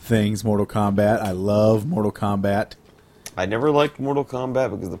things Mortal Kombat. I love Mortal Kombat. I never liked Mortal Kombat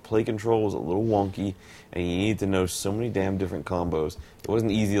because the play control was a little wonky, and you needed to know so many damn different combos. It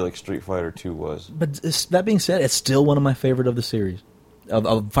wasn't easy like Street Fighter 2 was. But that being said, it's still one of my favorite of the series,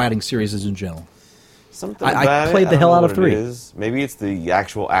 of fighting series in general. Something I about played it, the I hell don't out know of what 3. it is. Maybe it's the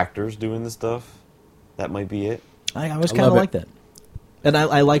actual actors doing the stuff. That might be it. I always I kind of love like that. And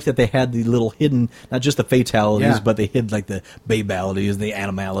I like that they had the little hidden, not just the fatalities, Yeah. but they hid like the babalities, the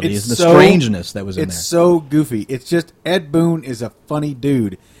animalities, It's and the so- strangeness that was in It's there. so goofy. It's just Ed Boon is a funny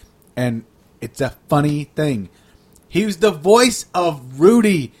dude, and it's a funny thing. He was the voice of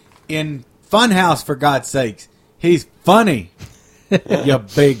Rudy in Funhouse, for God's sakes. He's funny. You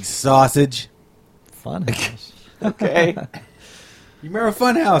big sausage. Fun. Okay. You remember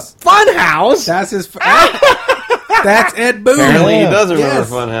Funhouse? Funhouse? That's his. That's Ed Boon. Apparently he does remember Yes.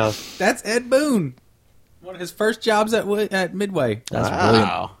 Funhouse. That's Ed Boon. One of his first jobs at Midway. That's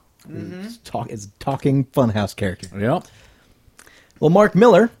Wow. brilliant. It's talking Funhouse character. Yep. Well, Mark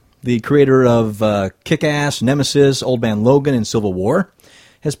Miller, the creator of Kick-Ass, Nemesis, Old Man Logan, and Civil War,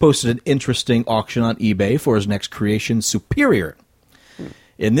 has posted an interesting auction on eBay for his next creation, Superior.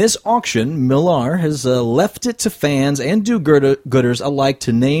 In this auction, Millar has left it to fans and do-gooders alike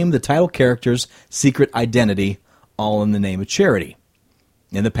to name the title character's secret identity, all in the name of charity.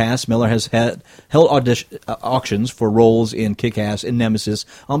 In the past, Miller has held auctions for roles in Kick-Ass and Nemesis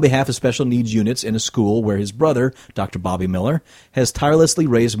on behalf of special needs units in a school where his brother, Dr. Bobby Miller, has tirelessly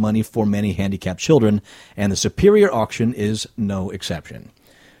raised money for many handicapped children, and the Superior auction is no exception.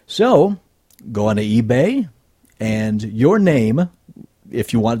 So, go on to eBay, and your name,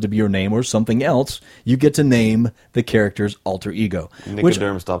 if you want it to be your name or something else, you get to name the character's alter ego.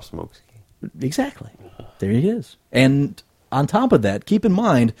 Nicoderm Stop Smoke. Exactly. There he is. And on top of that, keep in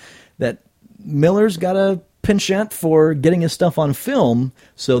mind that Miller's got a penchant for getting his stuff on film,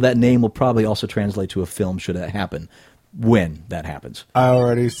 so that name will probably also translate to a film should that happen, when that happens. I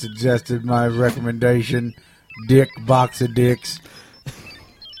already suggested my recommendation, Dick Box of Dicks.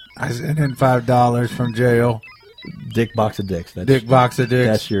 I sent in $5 from jail. Dick Box of Dicks. That's, Dick Box of Dicks.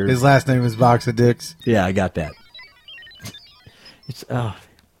 That's your... His last name is Box of Dicks. Yeah, I got that. It's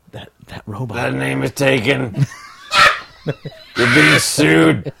that robot. That name is taken. You're being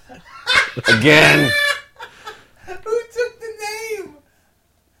sued. Again. Who took the name?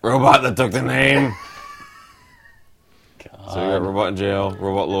 Robot that took the name. So you got Robot in jail,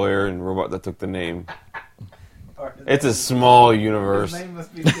 Robot lawyer, and Robot that took the name. It's a small universe.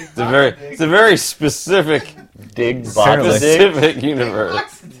 It's a very specific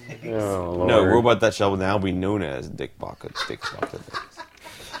universe. Oh, No, Lord. Robot that shall now be known as Dick Box of Dicks.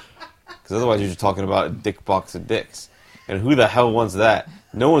 Because otherwise you're just talking about a Dick Box of Dicks. And who the hell wants that?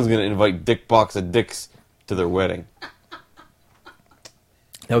 No one's going to invite Dick Box of Dicks to their wedding.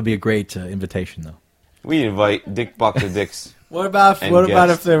 That would be a great invitation, though. We invite Dick Box of Dicks. What about And if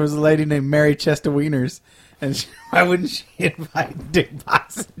guest. there was a lady named Mary Chester Wieners, and why wouldn't she invite Dick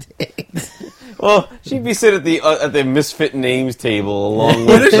Box of Dicks? Well, she'd be sitting at the misfit names table along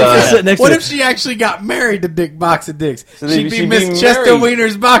What with. if she actually got married to Dick Box of Dicks? So then she'd be she'd Miss be Chester married.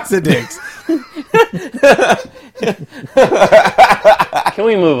 Wiener's Box of Dicks. Can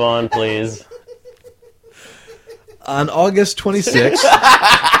we move on, please? On August 26th,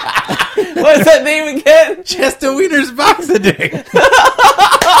 What's that name again? Chester Wiener's Box of Dicks.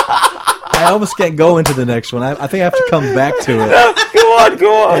 I almost can't go into the next one. I think I have to come back to it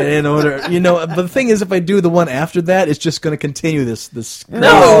Go on. in order. But the thing is, if I do the one after that, it's just going to continue this. No,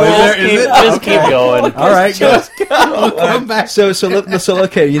 Just keep going. All right, go. We'll come back. So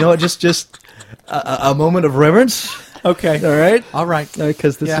okay. You know what? Just a moment of reverence. Okay. All right. All right.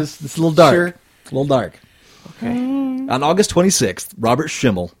 Because this Yeah. is a little dark. Sure. A little dark. Okay. On August 26th, Robert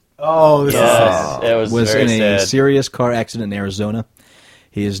Schimmel Oh, this is sad. Yes, it was was very in a sad. serious car accident in Arizona.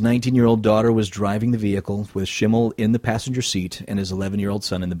 His 19-year-old daughter was driving the vehicle with Schimmel in the passenger seat and his 11-year-old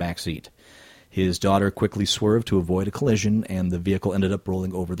son in the back seat. His daughter quickly swerved to avoid a collision, and the vehicle ended up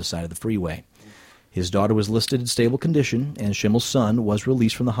rolling over the side of the freeway. His daughter was listed in stable condition, and Schimmel's son was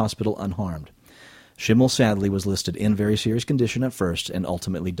released from the hospital unharmed. Schimmel sadly was listed in very serious condition at first and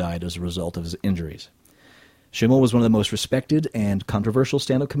ultimately died as a result of his injuries. Schimmel was one of the most respected and controversial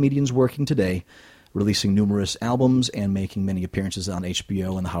stand-up comedians working today, releasing numerous albums and making many appearances on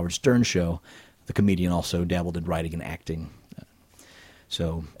HBO and The Howard Stern Show. The comedian also dabbled in writing and acting.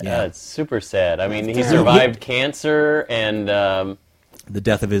 So, Yeah, it's super sad. I mean, he survived cancer and the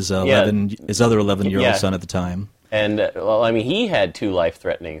death of his other 11-year-old Yeah. son at the time. well, I mean, he had two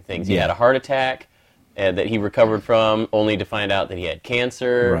life-threatening things. He Yeah. had a heart attack that he recovered from, only to find out that he had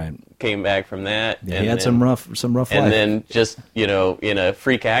cancer. Right. Came back from that. Yeah, and he had then, some rough life. And then just in a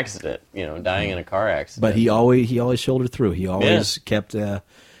freak accident, dying in a car accident. But he always shouldered through. He always kept.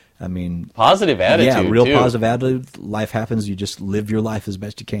 Positive attitude. Yeah, real too. positive attitude. Life happens. You just live your life as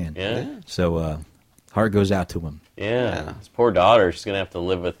best you can. Yeah. So, heart goes out to him. Yeah. His poor daughter, she's going to have to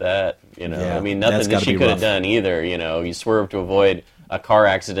live with that. Yeah, I mean, that's nothing that gotta she be could rough. have done either. You swerved to avoid a car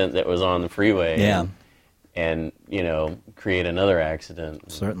accident that was on the freeway. Yeah. And create another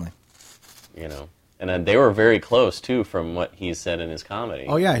accident. Certainly. And then they were very close, too, from what he said in his comedy.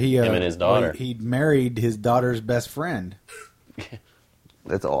 Oh, yeah. Him and his daughter. He married his daughter's best friend.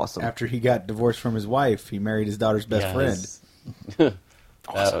 That's awesome. After he got divorced from his wife, he married his daughter's best friend.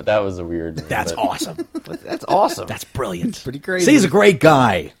 That was a weird one, That's but- awesome. That's awesome. That's brilliant. Pretty crazy. See, he's a great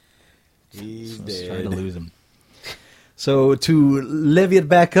guy. He's Just trying to dead. lose him. So to levy it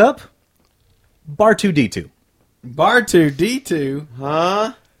back up, Bar 2D2. Bar 2, D2.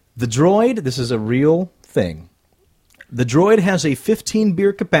 Huh? The Droid, this is a real thing. The Droid has a 15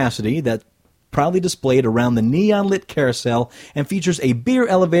 beer capacity that proudly displayed around the neon-lit carousel and features a beer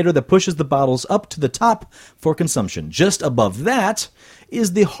elevator that pushes the bottles up to the top for consumption. Just above that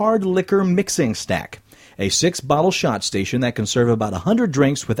is the hard liquor mixing stack, a 6-bottle shot station that can serve about 100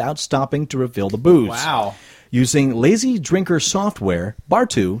 drinks without stopping to refill the booze. Wow. Using Lazy Drinker software, Bar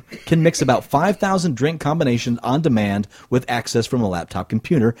 2 can mix about 5,000 drink combinations on demand with access from a laptop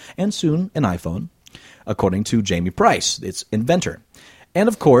computer and soon an iPhone, according to Jamie Price, its inventor. And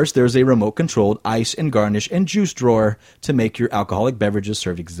of course, there's a remote-controlled ice and garnish and juice drawer to make your alcoholic beverages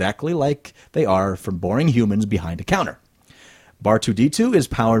served exactly like they are from boring humans behind a counter. Bar 2D2 is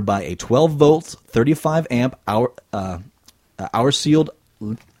powered by a 12-volt, 35-amp hour-sealed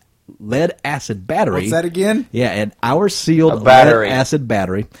lead-acid battery. What's that again? Yeah, an hour-sealed battery. lead-acid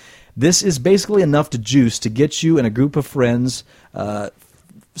battery. This is basically enough to juice to get you and a group of friends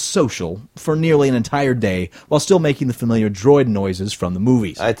social for nearly an entire day while still making the familiar droid noises from the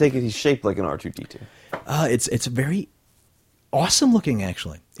movies. I take it he's shaped like an R2D2. It's very awesome looking,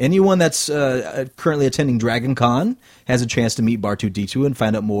 actually. Anyone that's currently attending Dragon Con has a chance to meet Bar2D2 and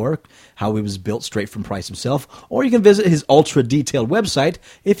find out more how he was built straight from Price himself, or you can visit his ultra-detailed website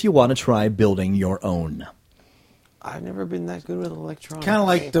if you want to try building your own. I've never been that good with electronics. Kind of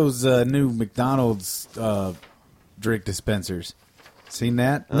like those new McDonald's drink dispensers. Seen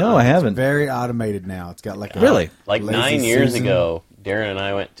that? No, I haven't. It's very automated now. It's got like a Really? Like Lazy 9 years Susan. ago, Darren and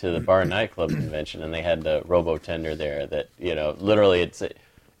I went to the bar and nightclub convention, and they had the robo-tender there that, literally it's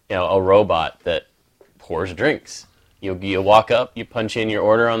a robot that pours drinks. You walk up, you punch in your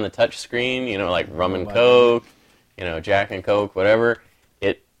order on the touch screen, like rum and Coke, Jack and Coke, whatever.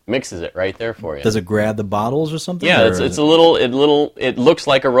 It mixes it right there for you. Does it grab the bottles or something? Yeah, or it's is a little. It looks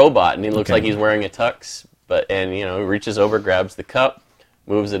like a robot, and he looks Okay. like he's wearing a tux. Reaches over, grabs the cup,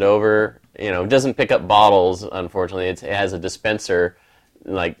 moves it over. It doesn't pick up bottles. Unfortunately, it has a dispenser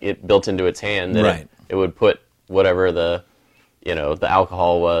like it built into its hand that Right. it would put whatever the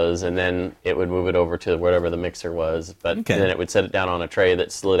alcohol was, and then it would move it over to whatever the mixer was. But Okay. then it would set it down on a tray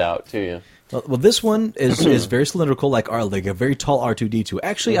that slid out to you. Well, this one is very cylindrical, like a very tall R2-D2.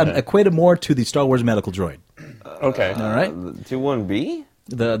 Actually, I'd equate it more to the Star Wars medical droid. Okay. All right, 21B?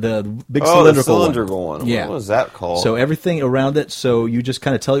 the big Oh, the cylindrical cylindrical one. Yeah. What was that called? So everything around it. So you just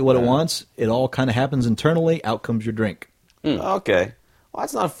kind of tell it what it wants. It all kind of happens internally. Out comes your drink. Okay. Well,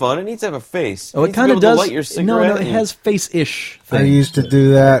 that's not fun. It needs to have a face. Oh, it needs to be kind of able to does. light your No, cigarette it and- has face-ish. I Thing. used to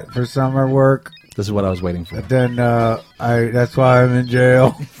do that for summer work. This is what I was waiting for. Then that's why I'm in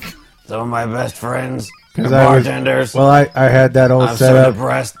jail. Some of my best friends, the 'Cause I was- bartenders. Well, I had that old I'm so setup.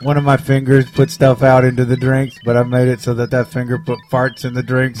 depressed. One of my fingers put stuff out into the drinks, but I made it so that finger put farts in the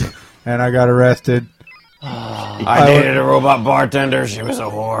drinks, and I got arrested. I dated a robot bartender. She was a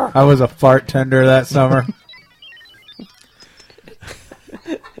whore. I was a fart tender that summer.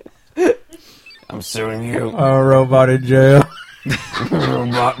 I'm suing you. I'm a robot in jail.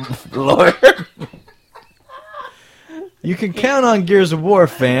 Robot lawyer. You can count on Gears of War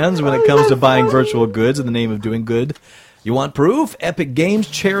fans when it comes to buying virtual goods in the name of doing good. You want proof? Epic Games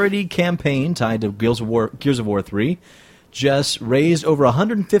charity campaign tied to Gears of War 3 just raised over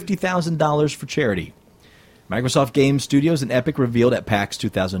 $150,000 for charity. Microsoft Game Studios and Epic revealed at PAX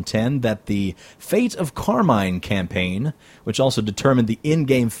 2010 that the Fate of Carmine campaign, which also determined the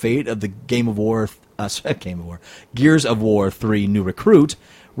in-game fate of the Gears of War 3 New Recruit,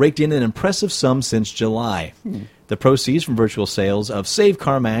 raked in an impressive sum since July. The proceeds from virtual sales of Save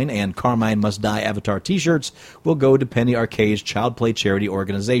Carmine and Carmine Must Die avatar t-shirts will go to Penny Arcade's child play charity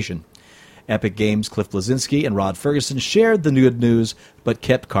organization. Epic Games' Cliff Bleszinski and Rod Ferguson shared the good news, but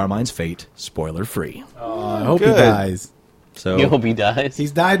kept Carmine's fate spoiler-free. I hope he Good. dies. So You hope he dies.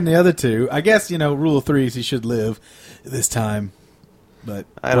 He's died in the other two. I guess, rule of threes, he should live this time. But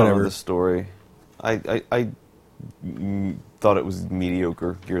I don't whatever. know the story. I thought it was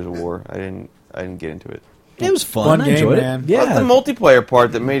mediocre. Gears of War. I didn't get into it. it was fun. Fun I game, enjoyed man. it. Yeah, But the multiplayer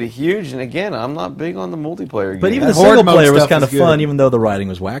part that made it huge. And again, I'm not big on the multiplayer. but game. even the That horde single mode player was stuff kind is of fun, good. even though the writing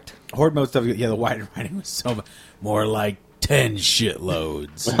was whacked. Horde mode stuff, yeah, the white writing was so more like 10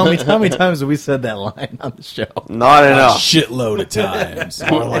 shitloads. How many times have we said that line on the show? not A enough. shitload of times.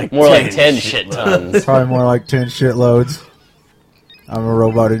 more like 10 shit tons. Probably more like 10 shitloads. I'm a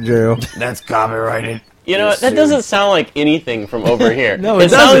robot in jail. That's copyrighted. You know, that doesn't sound like anything from over here. No, it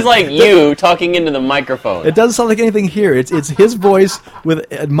sounds doesn't. like you talking into the microphone. It doesn't sound like anything here. It's his voice with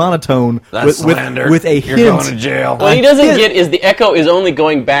a monotone That's with slander. with a You're hint. going to jail. What he doesn't hint- get is the echo is only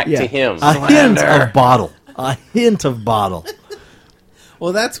going back Yeah. to him. A hint Slander. of bottle. A hint of bottle.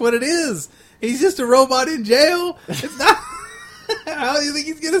 Well, that's what it is. He's just a robot in jail. It's not. How do you think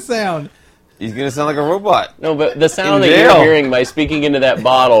he's going to sound? He's gonna sound like a robot. No, but the sound In that jail. you're hearing by speaking into that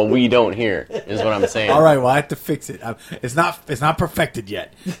bottle, we don't hear, is what I'm saying. All right, well, I have to fix it. It's not perfected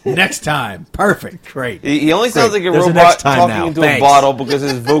yet. Next time. Perfect. Great. He only sounds like a There's a robot next time talking now. into Thanks. a bottle because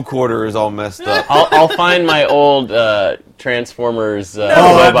his vocoder is all messed up. I'll find my old Transformers that'd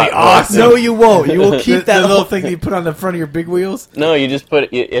robot. be awesome. No, you won't. You will keep the that little thing that you put on the front of your big wheels? No, you just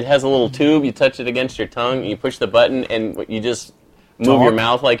put it has a little tube. You touch it against your tongue. You push the button, and you just move Talk? your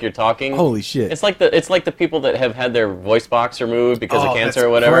mouth like you're talking. Holy shit. It's like the people that have had their voice box removed because Oh, of cancer that's or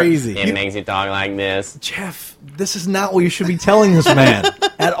whatever. crazy. It makes you talk like this. Jeff, this is not what you should be telling this man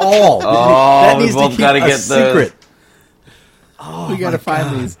at all. Oh, that we needs to both keep gotta a get the- secret. we got to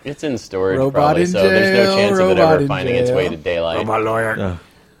find these. It's in storage Robot probably, in so there's no jail, chance of it robot ever in finding its way jail. to daylight. My lawyer.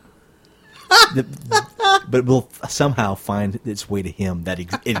 But it will somehow find its way to him that it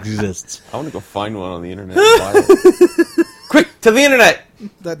exists. I want to go find one on the internet. and buy it. Quick to the internet.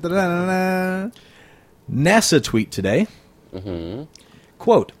 Da-da-da-da-da. NASA tweet today.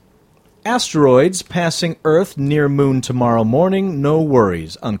 Quote, asteroids passing Earth near moon tomorrow morning, no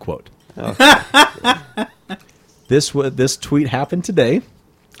worries, unquote. This tweet happened today.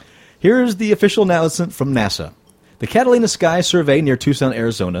 Here's the official announcement from NASA. The Catalina Sky Survey near Tucson,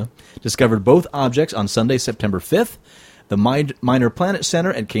 Arizona, discovered both objects on Sunday, September 5th. The Minor Planet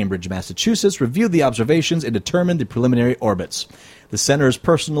Center at Cambridge, Massachusetts, reviewed the observations and determined the preliminary orbits. The center's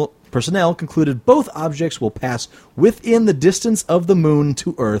personnel concluded both objects will pass within the distance of the moon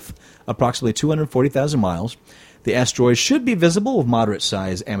to Earth, approximately 240,000 miles. The asteroid should be visible with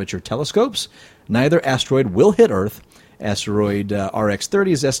moderate-sized amateur telescopes. Neither asteroid will hit Earth. Asteroid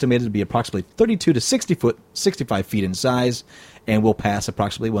RX-30 is estimated to be approximately 32 to 65 feet in size and will pass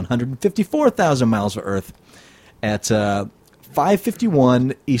approximately 154,000 miles of Earth at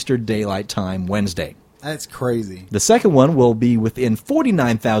 5:51 Eastern Daylight Time Wednesday. That's crazy. The second one will be within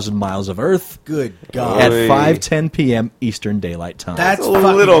 49,000 miles of Earth Good God. at Oy. 5:10 p.m. Eastern Daylight Time. That's a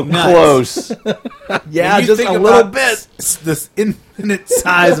little fucking nuts. close. yeah, When you just think a little about bit. This infinite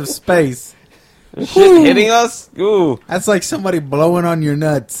size of space. Shit hitting us? Ooh. That's like somebody blowing on your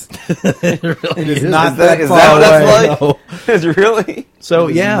nuts. It It's is. not Is that that far what away. that's like? Is it really? So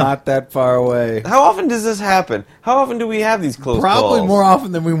It's yeah, not that far away. How often does this happen? How often do we have these close Probably calls? more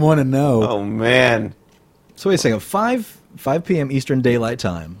often than we want to know. Oh, man. so wait a second. 5 p.m. Eastern Daylight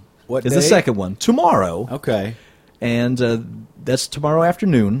Time. What is day? the second one tomorrow? Okay. And that's tomorrow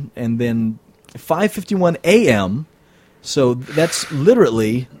afternoon, and then 5:51 a.m. So that's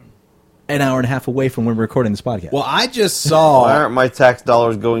literally an hour and a half away from when we're recording this podcast. Well, I just Why saw. aren't my tax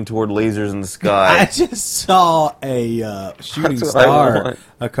dollars going toward lasers in the sky? I just saw a shooting That's what I star want.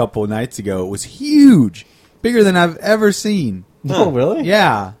 a couple nights ago. It was huge, bigger than I've ever seen. oh, really?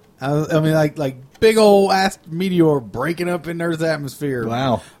 Yeah, I mean, like big old ass meteor breaking up in Earth's atmosphere.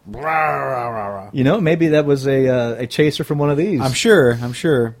 Wow. Rah, rah, rah, rah. You know, maybe that was a chaser from one of these. I'm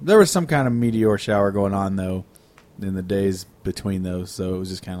sure there was some kind of meteor shower going on though in the days between those, so it was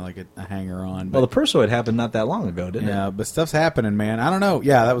just kind of like a hanger on. Well, the Perseid happened not that long ago, didn't yeah, but stuff's happening, man. I don't know.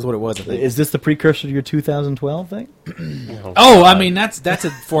 Yeah, that was what it was. I it? think. Is this the precursor to your 2012 thing? Oh, I mean that's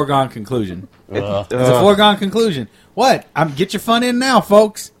a foregone conclusion. Ugh. It's a foregone conclusion. What? Get your fun in now,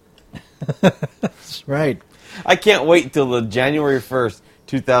 folks. That's right. I can't wait until the January 1st,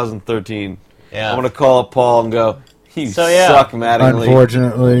 2013. Yeah. I'm going to call up Paul and go, you So, yeah. suck, Mattingly.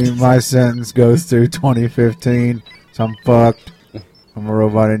 Unfortunately, my sentence goes through 2015, so I'm fucked. I'm a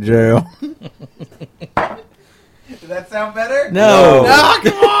robot in jail. Does that sound better? No. No,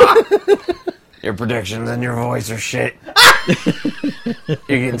 come on. Your predictions and your voice are shit. You're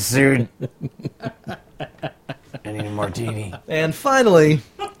getting sued. I need a martini. And finally,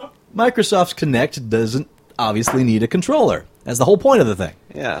 Microsoft's Kinect doesn't obviously need a controller. That's the whole point of the thing.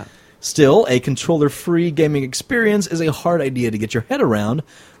 Yeah. Still, a controller-free gaming experience is a hard idea to get your head around,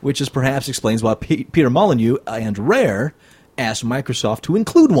 which is perhaps explains why Peter Molyneux and Rare asked Microsoft to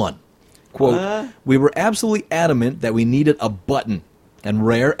include one. Quote, we were absolutely adamant that we needed a button, and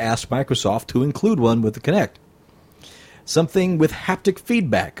Rare asked Microsoft to include one with the Kinect. Something with haptic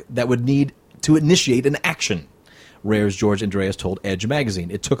feedback that would need to initiate an action. Rare's George Andreas told Edge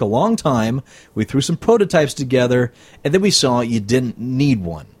magazine. It took a long time. We threw some prototypes together, and then we saw you didn't need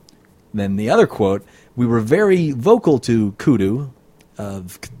one. Then the other quote, we were very vocal to Kudu,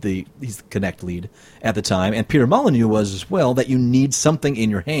 he's the Kinect lead at the time, and Peter Molyneux was as well, that you need something in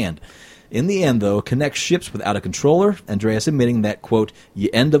your hand. In the end, though, Kinect ships without a controller, Andreas admitting that, quote, you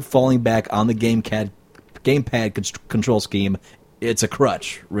end up falling back on the gamepad control scheme. It's a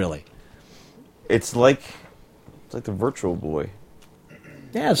crutch, really. It's like the Virtual Boy.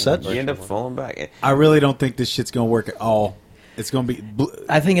 Yeah, such. You end up falling back. I really don't think this shit's gonna work at all. It's gonna be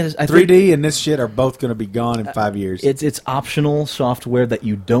I think it is. 3D and this shit are both gonna be gone in 5 years. It's optional software that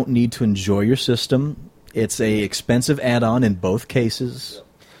you don't need to enjoy your system. It's a expensive add-on in both cases.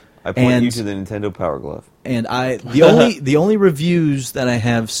 I point And- you to the Nintendo Power Glove. And the only reviews that I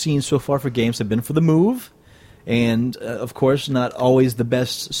have seen so far for games have been for the Move, and of course not always the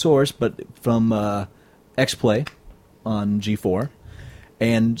best source, but from XPlay on G4.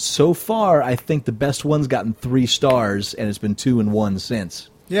 And so far, I think the best one's gotten 3 stars, and it's been 2 and 1 since.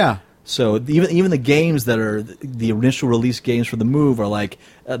 yeah. So even the games that are the initial release games for the Move are like,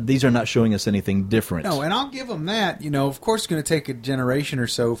 these are not showing us anything different. No, and I'll give them that. You know, of course, it's going to take a generation or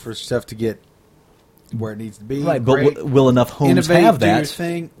so for stuff to get where it needs to be. Right, Great. but will enough homes Innovate, have do your that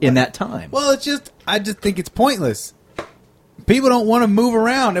thing. in that time? Well, I just think it's pointless. People don't want to move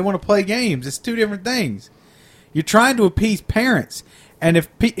around; they want to play games. It's 2 different things. You're trying to appease parents, and if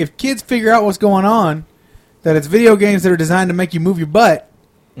kids figure out what's going on, that it's video games that are designed to make you move your butt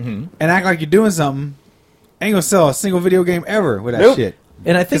and act like you're doing something, ain't gonna sell a single video game ever with that Nope. shit.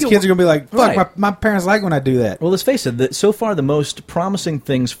 And I think Because kids are gonna be like, "Fuck, Right. my parents like when I do that." Well, let's face it. So far, the most promising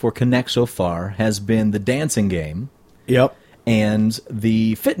things for Kinect so far has been the dancing game Yep. and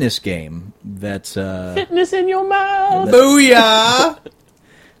the fitness game. That Fitness in your mouth. Booyah!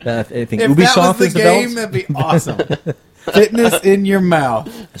 I think If Ubisoft that was the is game, developed. that'd be awesome. Fitness in your mouth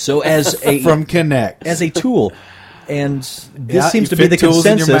So as a from Kinect. as a tool, and this Yeah, seems you to be the fit tools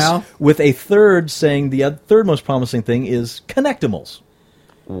in your consensus. mouth. With a third saying the third most promising thing is Connectimals.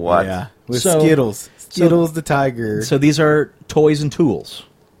 What? Yeah, with So- Skittles. Skittles the tiger. So these are toys and tools,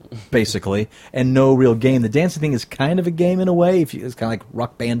 basically, and no real game. The dancing thing is kind of a game in a way. It's kind of like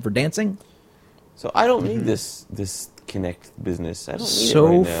Rock Band for dancing. So I don't need this Kinect business. I don't need it So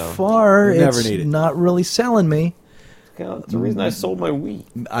right now. far, You never it's need it. not really selling me. That's the reason I sold my Wii.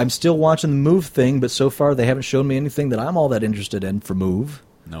 I'm still watching the Move thing, but so far they haven't shown me anything that I'm all that interested in for Move.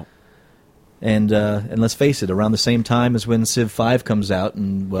 Nope. And let's face it, around the same time as when Civ 5 comes out,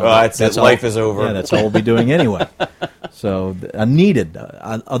 and well, That's it. Life is over. Yeah, that's all we'll be doing anyway. So needed.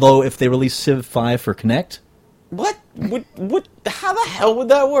 Although if they release Civ 5 for Kinect, What? How the hell would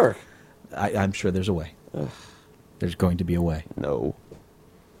that work? I'm sure there's a way. There's going to be a way. No.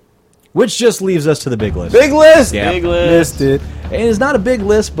 Which just leaves us to the big list. Big list. Yeah. Big list. Missed it. And it's not a big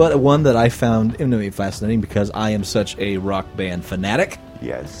list, but one that I found eminently fascinating because I am such a rock band fanatic.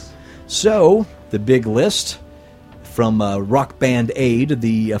 Yes. So, the big list from Rock Band Aid,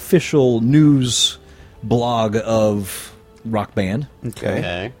 the official news blog of Rock Band.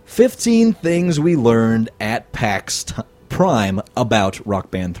 Okay. 15 things we learned at PAX Prime about Rock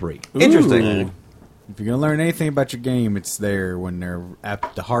Band 3. Interesting. Ooh. If you're gonna learn anything about your game, it's there when they're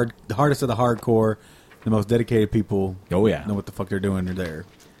at the hardest of the hardcore, the most dedicated people. Oh, yeah. Know what the fuck they're doing. They're there.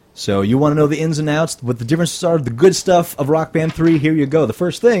 So you want to know the ins and outs, what the differences are, the good stuff of Rock Band 3, here you go. The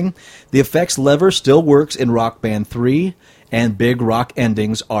first thing, the effects lever still works in Rock Band 3, and big rock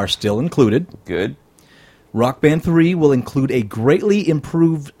endings are still included. Good. Rock Band 3 will include a greatly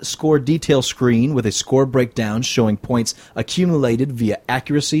improved score detail screen with a score breakdown showing points accumulated via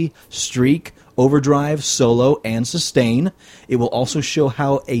accuracy, streak, overdrive, solo, and sustain. It will also show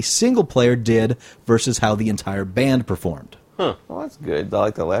how a single player did versus how the entire band performed. Well, that's good. I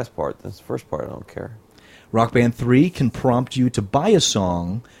like the last part. This first part, I don't care. Rock Band 3 can prompt you to buy a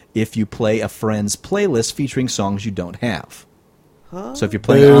song if you play a friend's playlist featuring songs you don't have. So if you're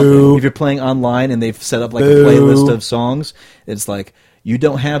playing online and they've set up like a playlist of songs, it's like, you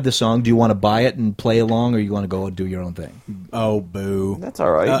don't have the song. Do you want to buy it and play along, or you want to go and do your own thing? Oh, boo. That's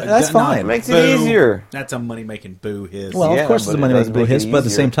all right. That's fine. It makes it Boo. easier. That's a money-making boo hiss. Well, Yeah, of course, but it's a it money does making make hiss, it but at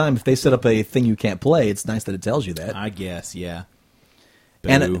the same easier. time, if they set up a thing you can't play, it's nice that it tells you that. I guess, yeah. Boo.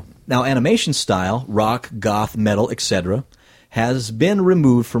 And now, animation style, rock, goth, metal, etc., has been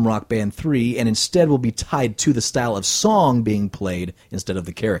removed from Rock Band 3 and instead will be tied to the style of song being played instead of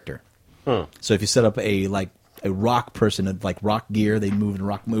the character. So if you set up a rock person, like rock gear, they move in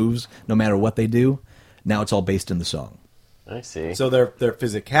rock moves, no matter what they do. Now it's all based in the song. I see. So their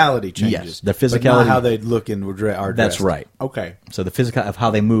physicality changes. Yes, their But physicality- not how they look and are dressed. That's right. Okay. So the physical of how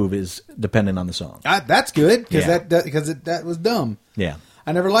they move is dependent on the song. That's good, because Yeah. that was dumb. Yeah.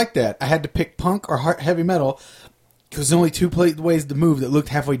 I never liked that. I had to pick punk or heavy metal because there's only two ways to move that looked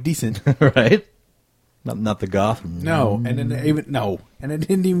halfway decent. Right? Not the goth. No, and then and it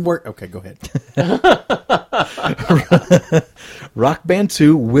didn't even work. Okay, go ahead. Rock Band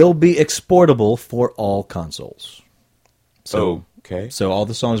 2 will be exportable for all consoles. Okay. So all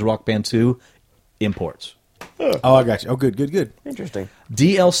the songs Rock Band 2 imports. Oh, I got you. Oh, good. Interesting.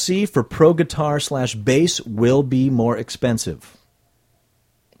 DLC for Pro Guitar / Bass will be more expensive.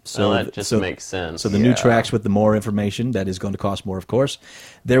 Well, that just makes sense. So the new tracks with the more information, that is going to cost more, of course.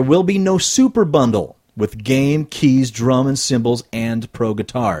 There will be no super bundle with game, keys, drum and cymbals, and Pro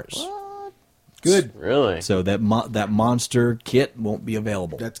Guitars. Good. Really? So that monster kit won't be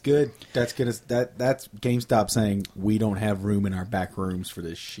available. That's good. That's GameStop saying we don't have room in our back rooms for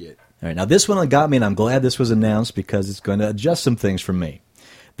this shit. All right, now this one got me, and I'm glad this was announced because it's going to adjust some things for me.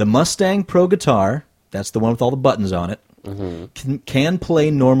 The Mustang Pro Guitar, that's the one with all the buttons on it, can play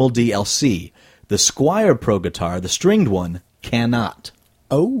normal DLC. The Squier Pro Guitar, the stringed one, cannot.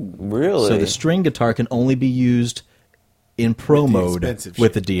 Oh, Really? So the string guitar can only be used in pro With the mode expensive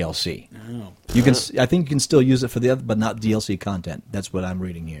with shit. the DLC. You can, I think you can still use it for the other, but not DLC content. That's what I'm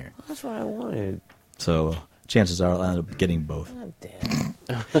reading here. That's what I wanted. So chances are I'll end up getting both.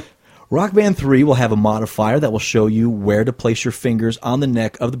 Rock Band 3 will have a modifier that will show you where to place your fingers on the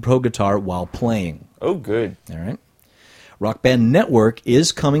neck of the Pro Guitar while playing. Oh, good. All right. Rock Band Network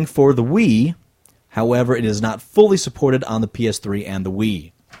is coming for the Wii. However, it is not fully supported on the PS3 and the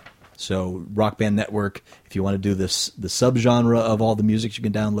Wii. So Rock Band Network, if you want to do this, the subgenre of all the music you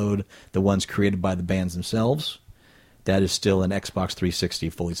can download, the ones created by the bands themselves, that is still an Xbox 360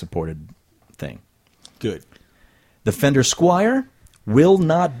 fully supported thing. good. The Fender Squier will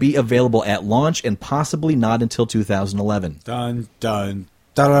not be available at launch and possibly not until 2011. Dun.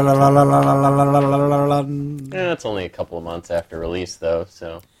 Yeah, it's only a couple of months after release, though,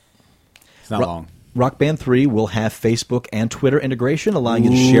 so... It's not long. Rock Band 3 will have Facebook and Twitter integration, allowing you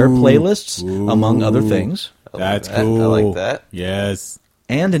to share playlists, among other things. That's that. I cool. like that. Yes.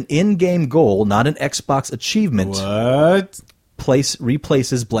 And an in-game goal, not an Xbox achievement, What?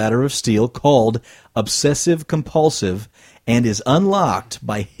 replaces Bladder of Steel, called Obsessive Compulsive, and is unlocked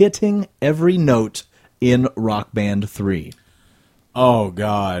by hitting every note in Rock Band 3. Oh,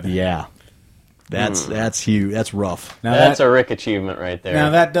 God. Yeah. That's huge. That's rough. Now That's that, a Rick achievement right there.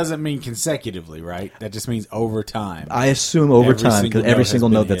 now that doesn't mean consecutively, right? That just means over time. I assume over Every time, single because every note single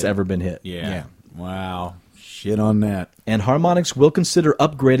has note been that's hit. ever been hit. Yeah. Wow. Shit on that. And Harmonix will consider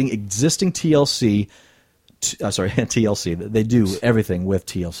upgrading existing TLC. TLC. They do everything with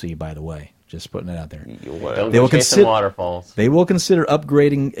TLC, by the way. Just putting it out there. Don't They will go chasing consi- waterfalls. They will consider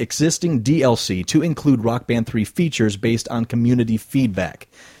upgrading existing DLC to include Rock Band 3 features based on community feedback.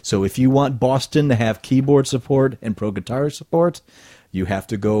 So if you want Boston to have keyboard support and pro guitar support, you have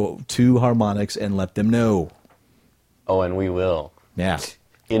to go to Harmonix and let them know. Oh, and we will. Yeah,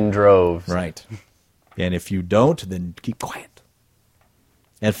 In droves. right. And if you don't, then keep quiet.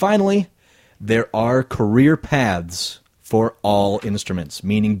 And finally, there are career paths for all instruments,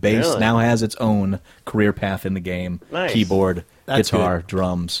 meaning bass Really? now has its own career path in the game. Nice. Keyboard, That's guitar, good.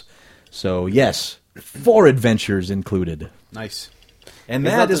 drums. So, yes, 4 adventures included. Nice. And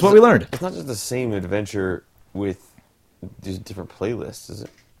It's that not is just- what we learned. It's not just the same adventure with just different playlists, is it?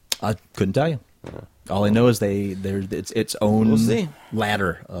 I couldn't tell you. All I know is it's its own We'll see.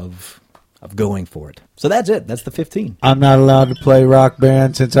 ladder of going for it. So that's it. That's the 15. I'm not allowed to play Rock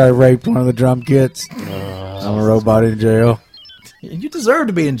Band since I raped one of the drum kits. I'm a robot in jail. You deserve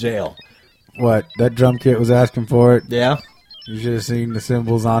to be in jail. What? That drum kit was asking for it. Yeah. You should have seen the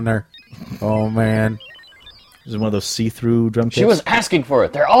symbols on there. Oh, man. This is one of those see-through drum kits. She was asking for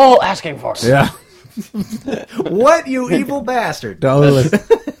it. They're all asking for it. Yeah. What, you evil bastard? Totally.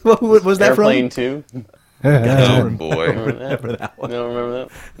 What was that Airplane from? 2. Oh boy. Remember that? You don't remember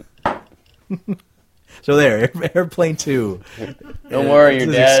that? So there, Airplane 2. Don't worry, your It's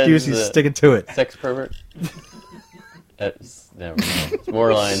an dad's excuse. He's a sticking to it. sex pervert. That's never mind. It's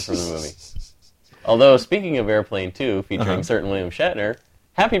more lines from the movie. Although, speaking of Airplane 2, featuring certain William Shatner,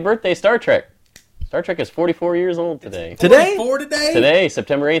 happy birthday, Star Trek. Star Trek is 44 years old today. Today? 4 today? Today,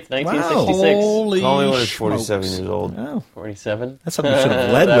 September 8th, 1966. Holy Only when it's smokes. 47 years old. Oh, 47? that's something you should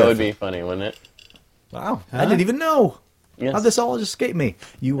have led that with. would be funny, wouldn't it? Wow. I didn't even know. Yes. How this all just escaped me.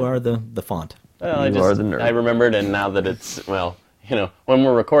 You are the font. Well, You are the nerd. I remembered, and now that it's, well, you know, when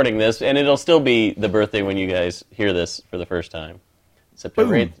we're recording this, and it'll still be the birthday when you guys hear this for the first time.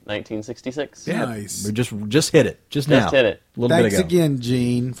 September Boom. 8th, 1966. Yeah. Nice. We just hit it. Just now. hit it. A little Thanks bit ago. again,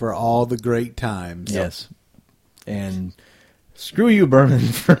 Gene, for all the great times. Yes. And screw you, Berman,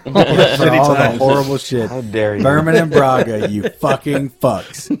 for all the For shitty all the times. horrible shit. How dare you? Berman and Braga, you fucking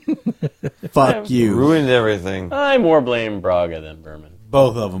fucks. Fuck you. Ruined everything. I more blame Braga than Berman.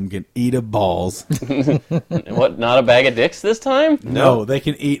 Both of them can eat a balls. What, not a bag of dicks this time? No, they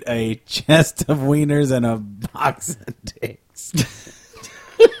can eat a chest of wieners and a box of dicks.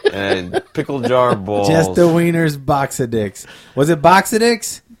 And pickle jar balls. Chest of wieners, box of dicks. Was it box of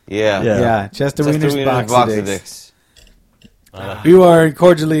dicks? Yeah. Yeah. Yeah, chest of Chest of wieners, wieners, box of dicks. You are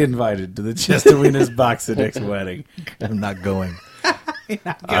cordially invited to the chest of wieners, box of dicks wedding. I'm not going.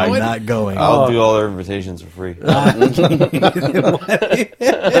 I'm going? not going. I'll do all their invitations for free.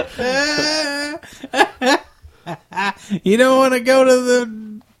 You don't want to go to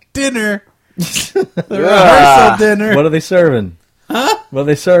the dinner, the rehearsal dinner. What are they serving? Huh? What are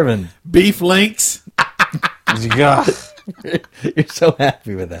they serving? Beef links. God. You're so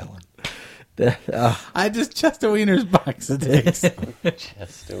happy with that one. I just chest of wieners, box of dicks.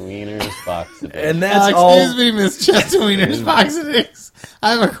 Chest of wieners, box of dicks. And that's all. Excuse me, Miss Chest of wieners, box of dicks.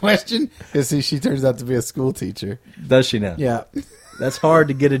 I have a question. Because see, she turns out to be a school teacher. Does she now? Yeah. That's hard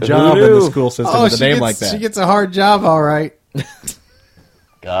to get a job in knew? the school system with a name like that. She gets a hard job, all right.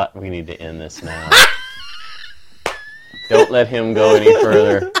 God, we need to end this now. Don't let him go any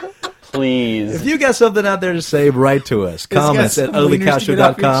further. Please. If you got something out there to say, write to us. Comments got at some wieners to get off your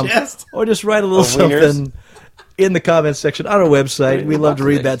uglycowshow.com chest. or just write a little wieners? something in the comments section on our website. We love to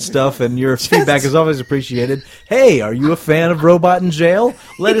read that stuff, and your feedback is always appreciated. Hey, are you a fan of Robot in Jail?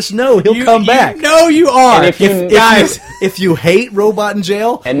 Let us know. He'll come back. No, you are. And if you- guys, If you hate Robot in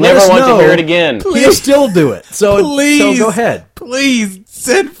Jail, and let never us want know. to hear it again. He'll still do it. So please, go ahead. Please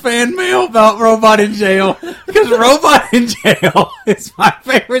send fan mail about Robot in Jail because Robot in Jail is my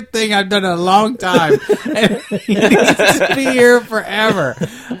favorite thing I've done in a long time, and he needs to be here forever.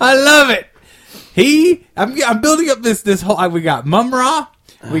 I love it. I'm building up this whole. We got Mumra,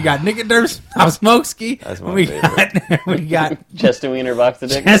 we got Nicoderm Smokesky, That's my we got Chest of wiener, box of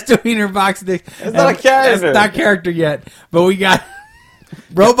dicks. Chest of Wiener Box Dick. That's not a character. That's not character yet, but we got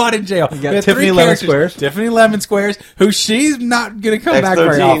Robot in Jail. We got got Tiffany 3 Lemon characters. Squares. Tiffany Lemon Squares, who she's not going to come back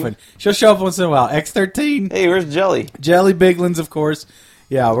very X13. often. She'll show up once in a while. X13, Hey, where's Jelly? Jelly Biglins, of course.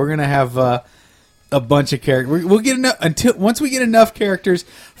 Yeah, we're going to have a bunch of characters. We'll get enough once we get enough characters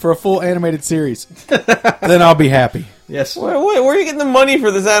for a full animated series. Then I'll be happy. Yes. Where are you getting the money for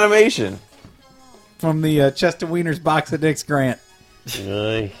this animation? from the Chester Wieners Box of Dicks grant.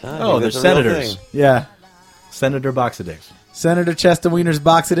 Oh, they're senators. Yeah. Senator Box of Dicks. Senator Chester Wieners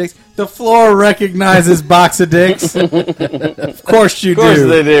Box of Dicks. The floor recognizes Box of Dicks. Of course you do. Of course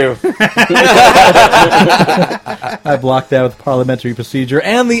they do. I blocked that with parliamentary procedure.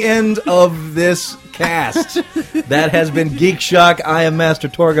 And the end of this cast. That has been Geek Shock. I am Master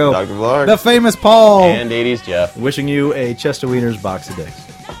Torgo. Dr. Blarg. The famous Paul. And 80s Jeff. Wishing you a Chester Wieners Box of Dicks.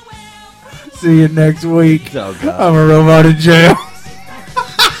 See you next week. Oh, God. I'm a robot in jail.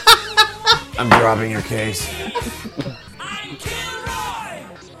 I'm dropping your case.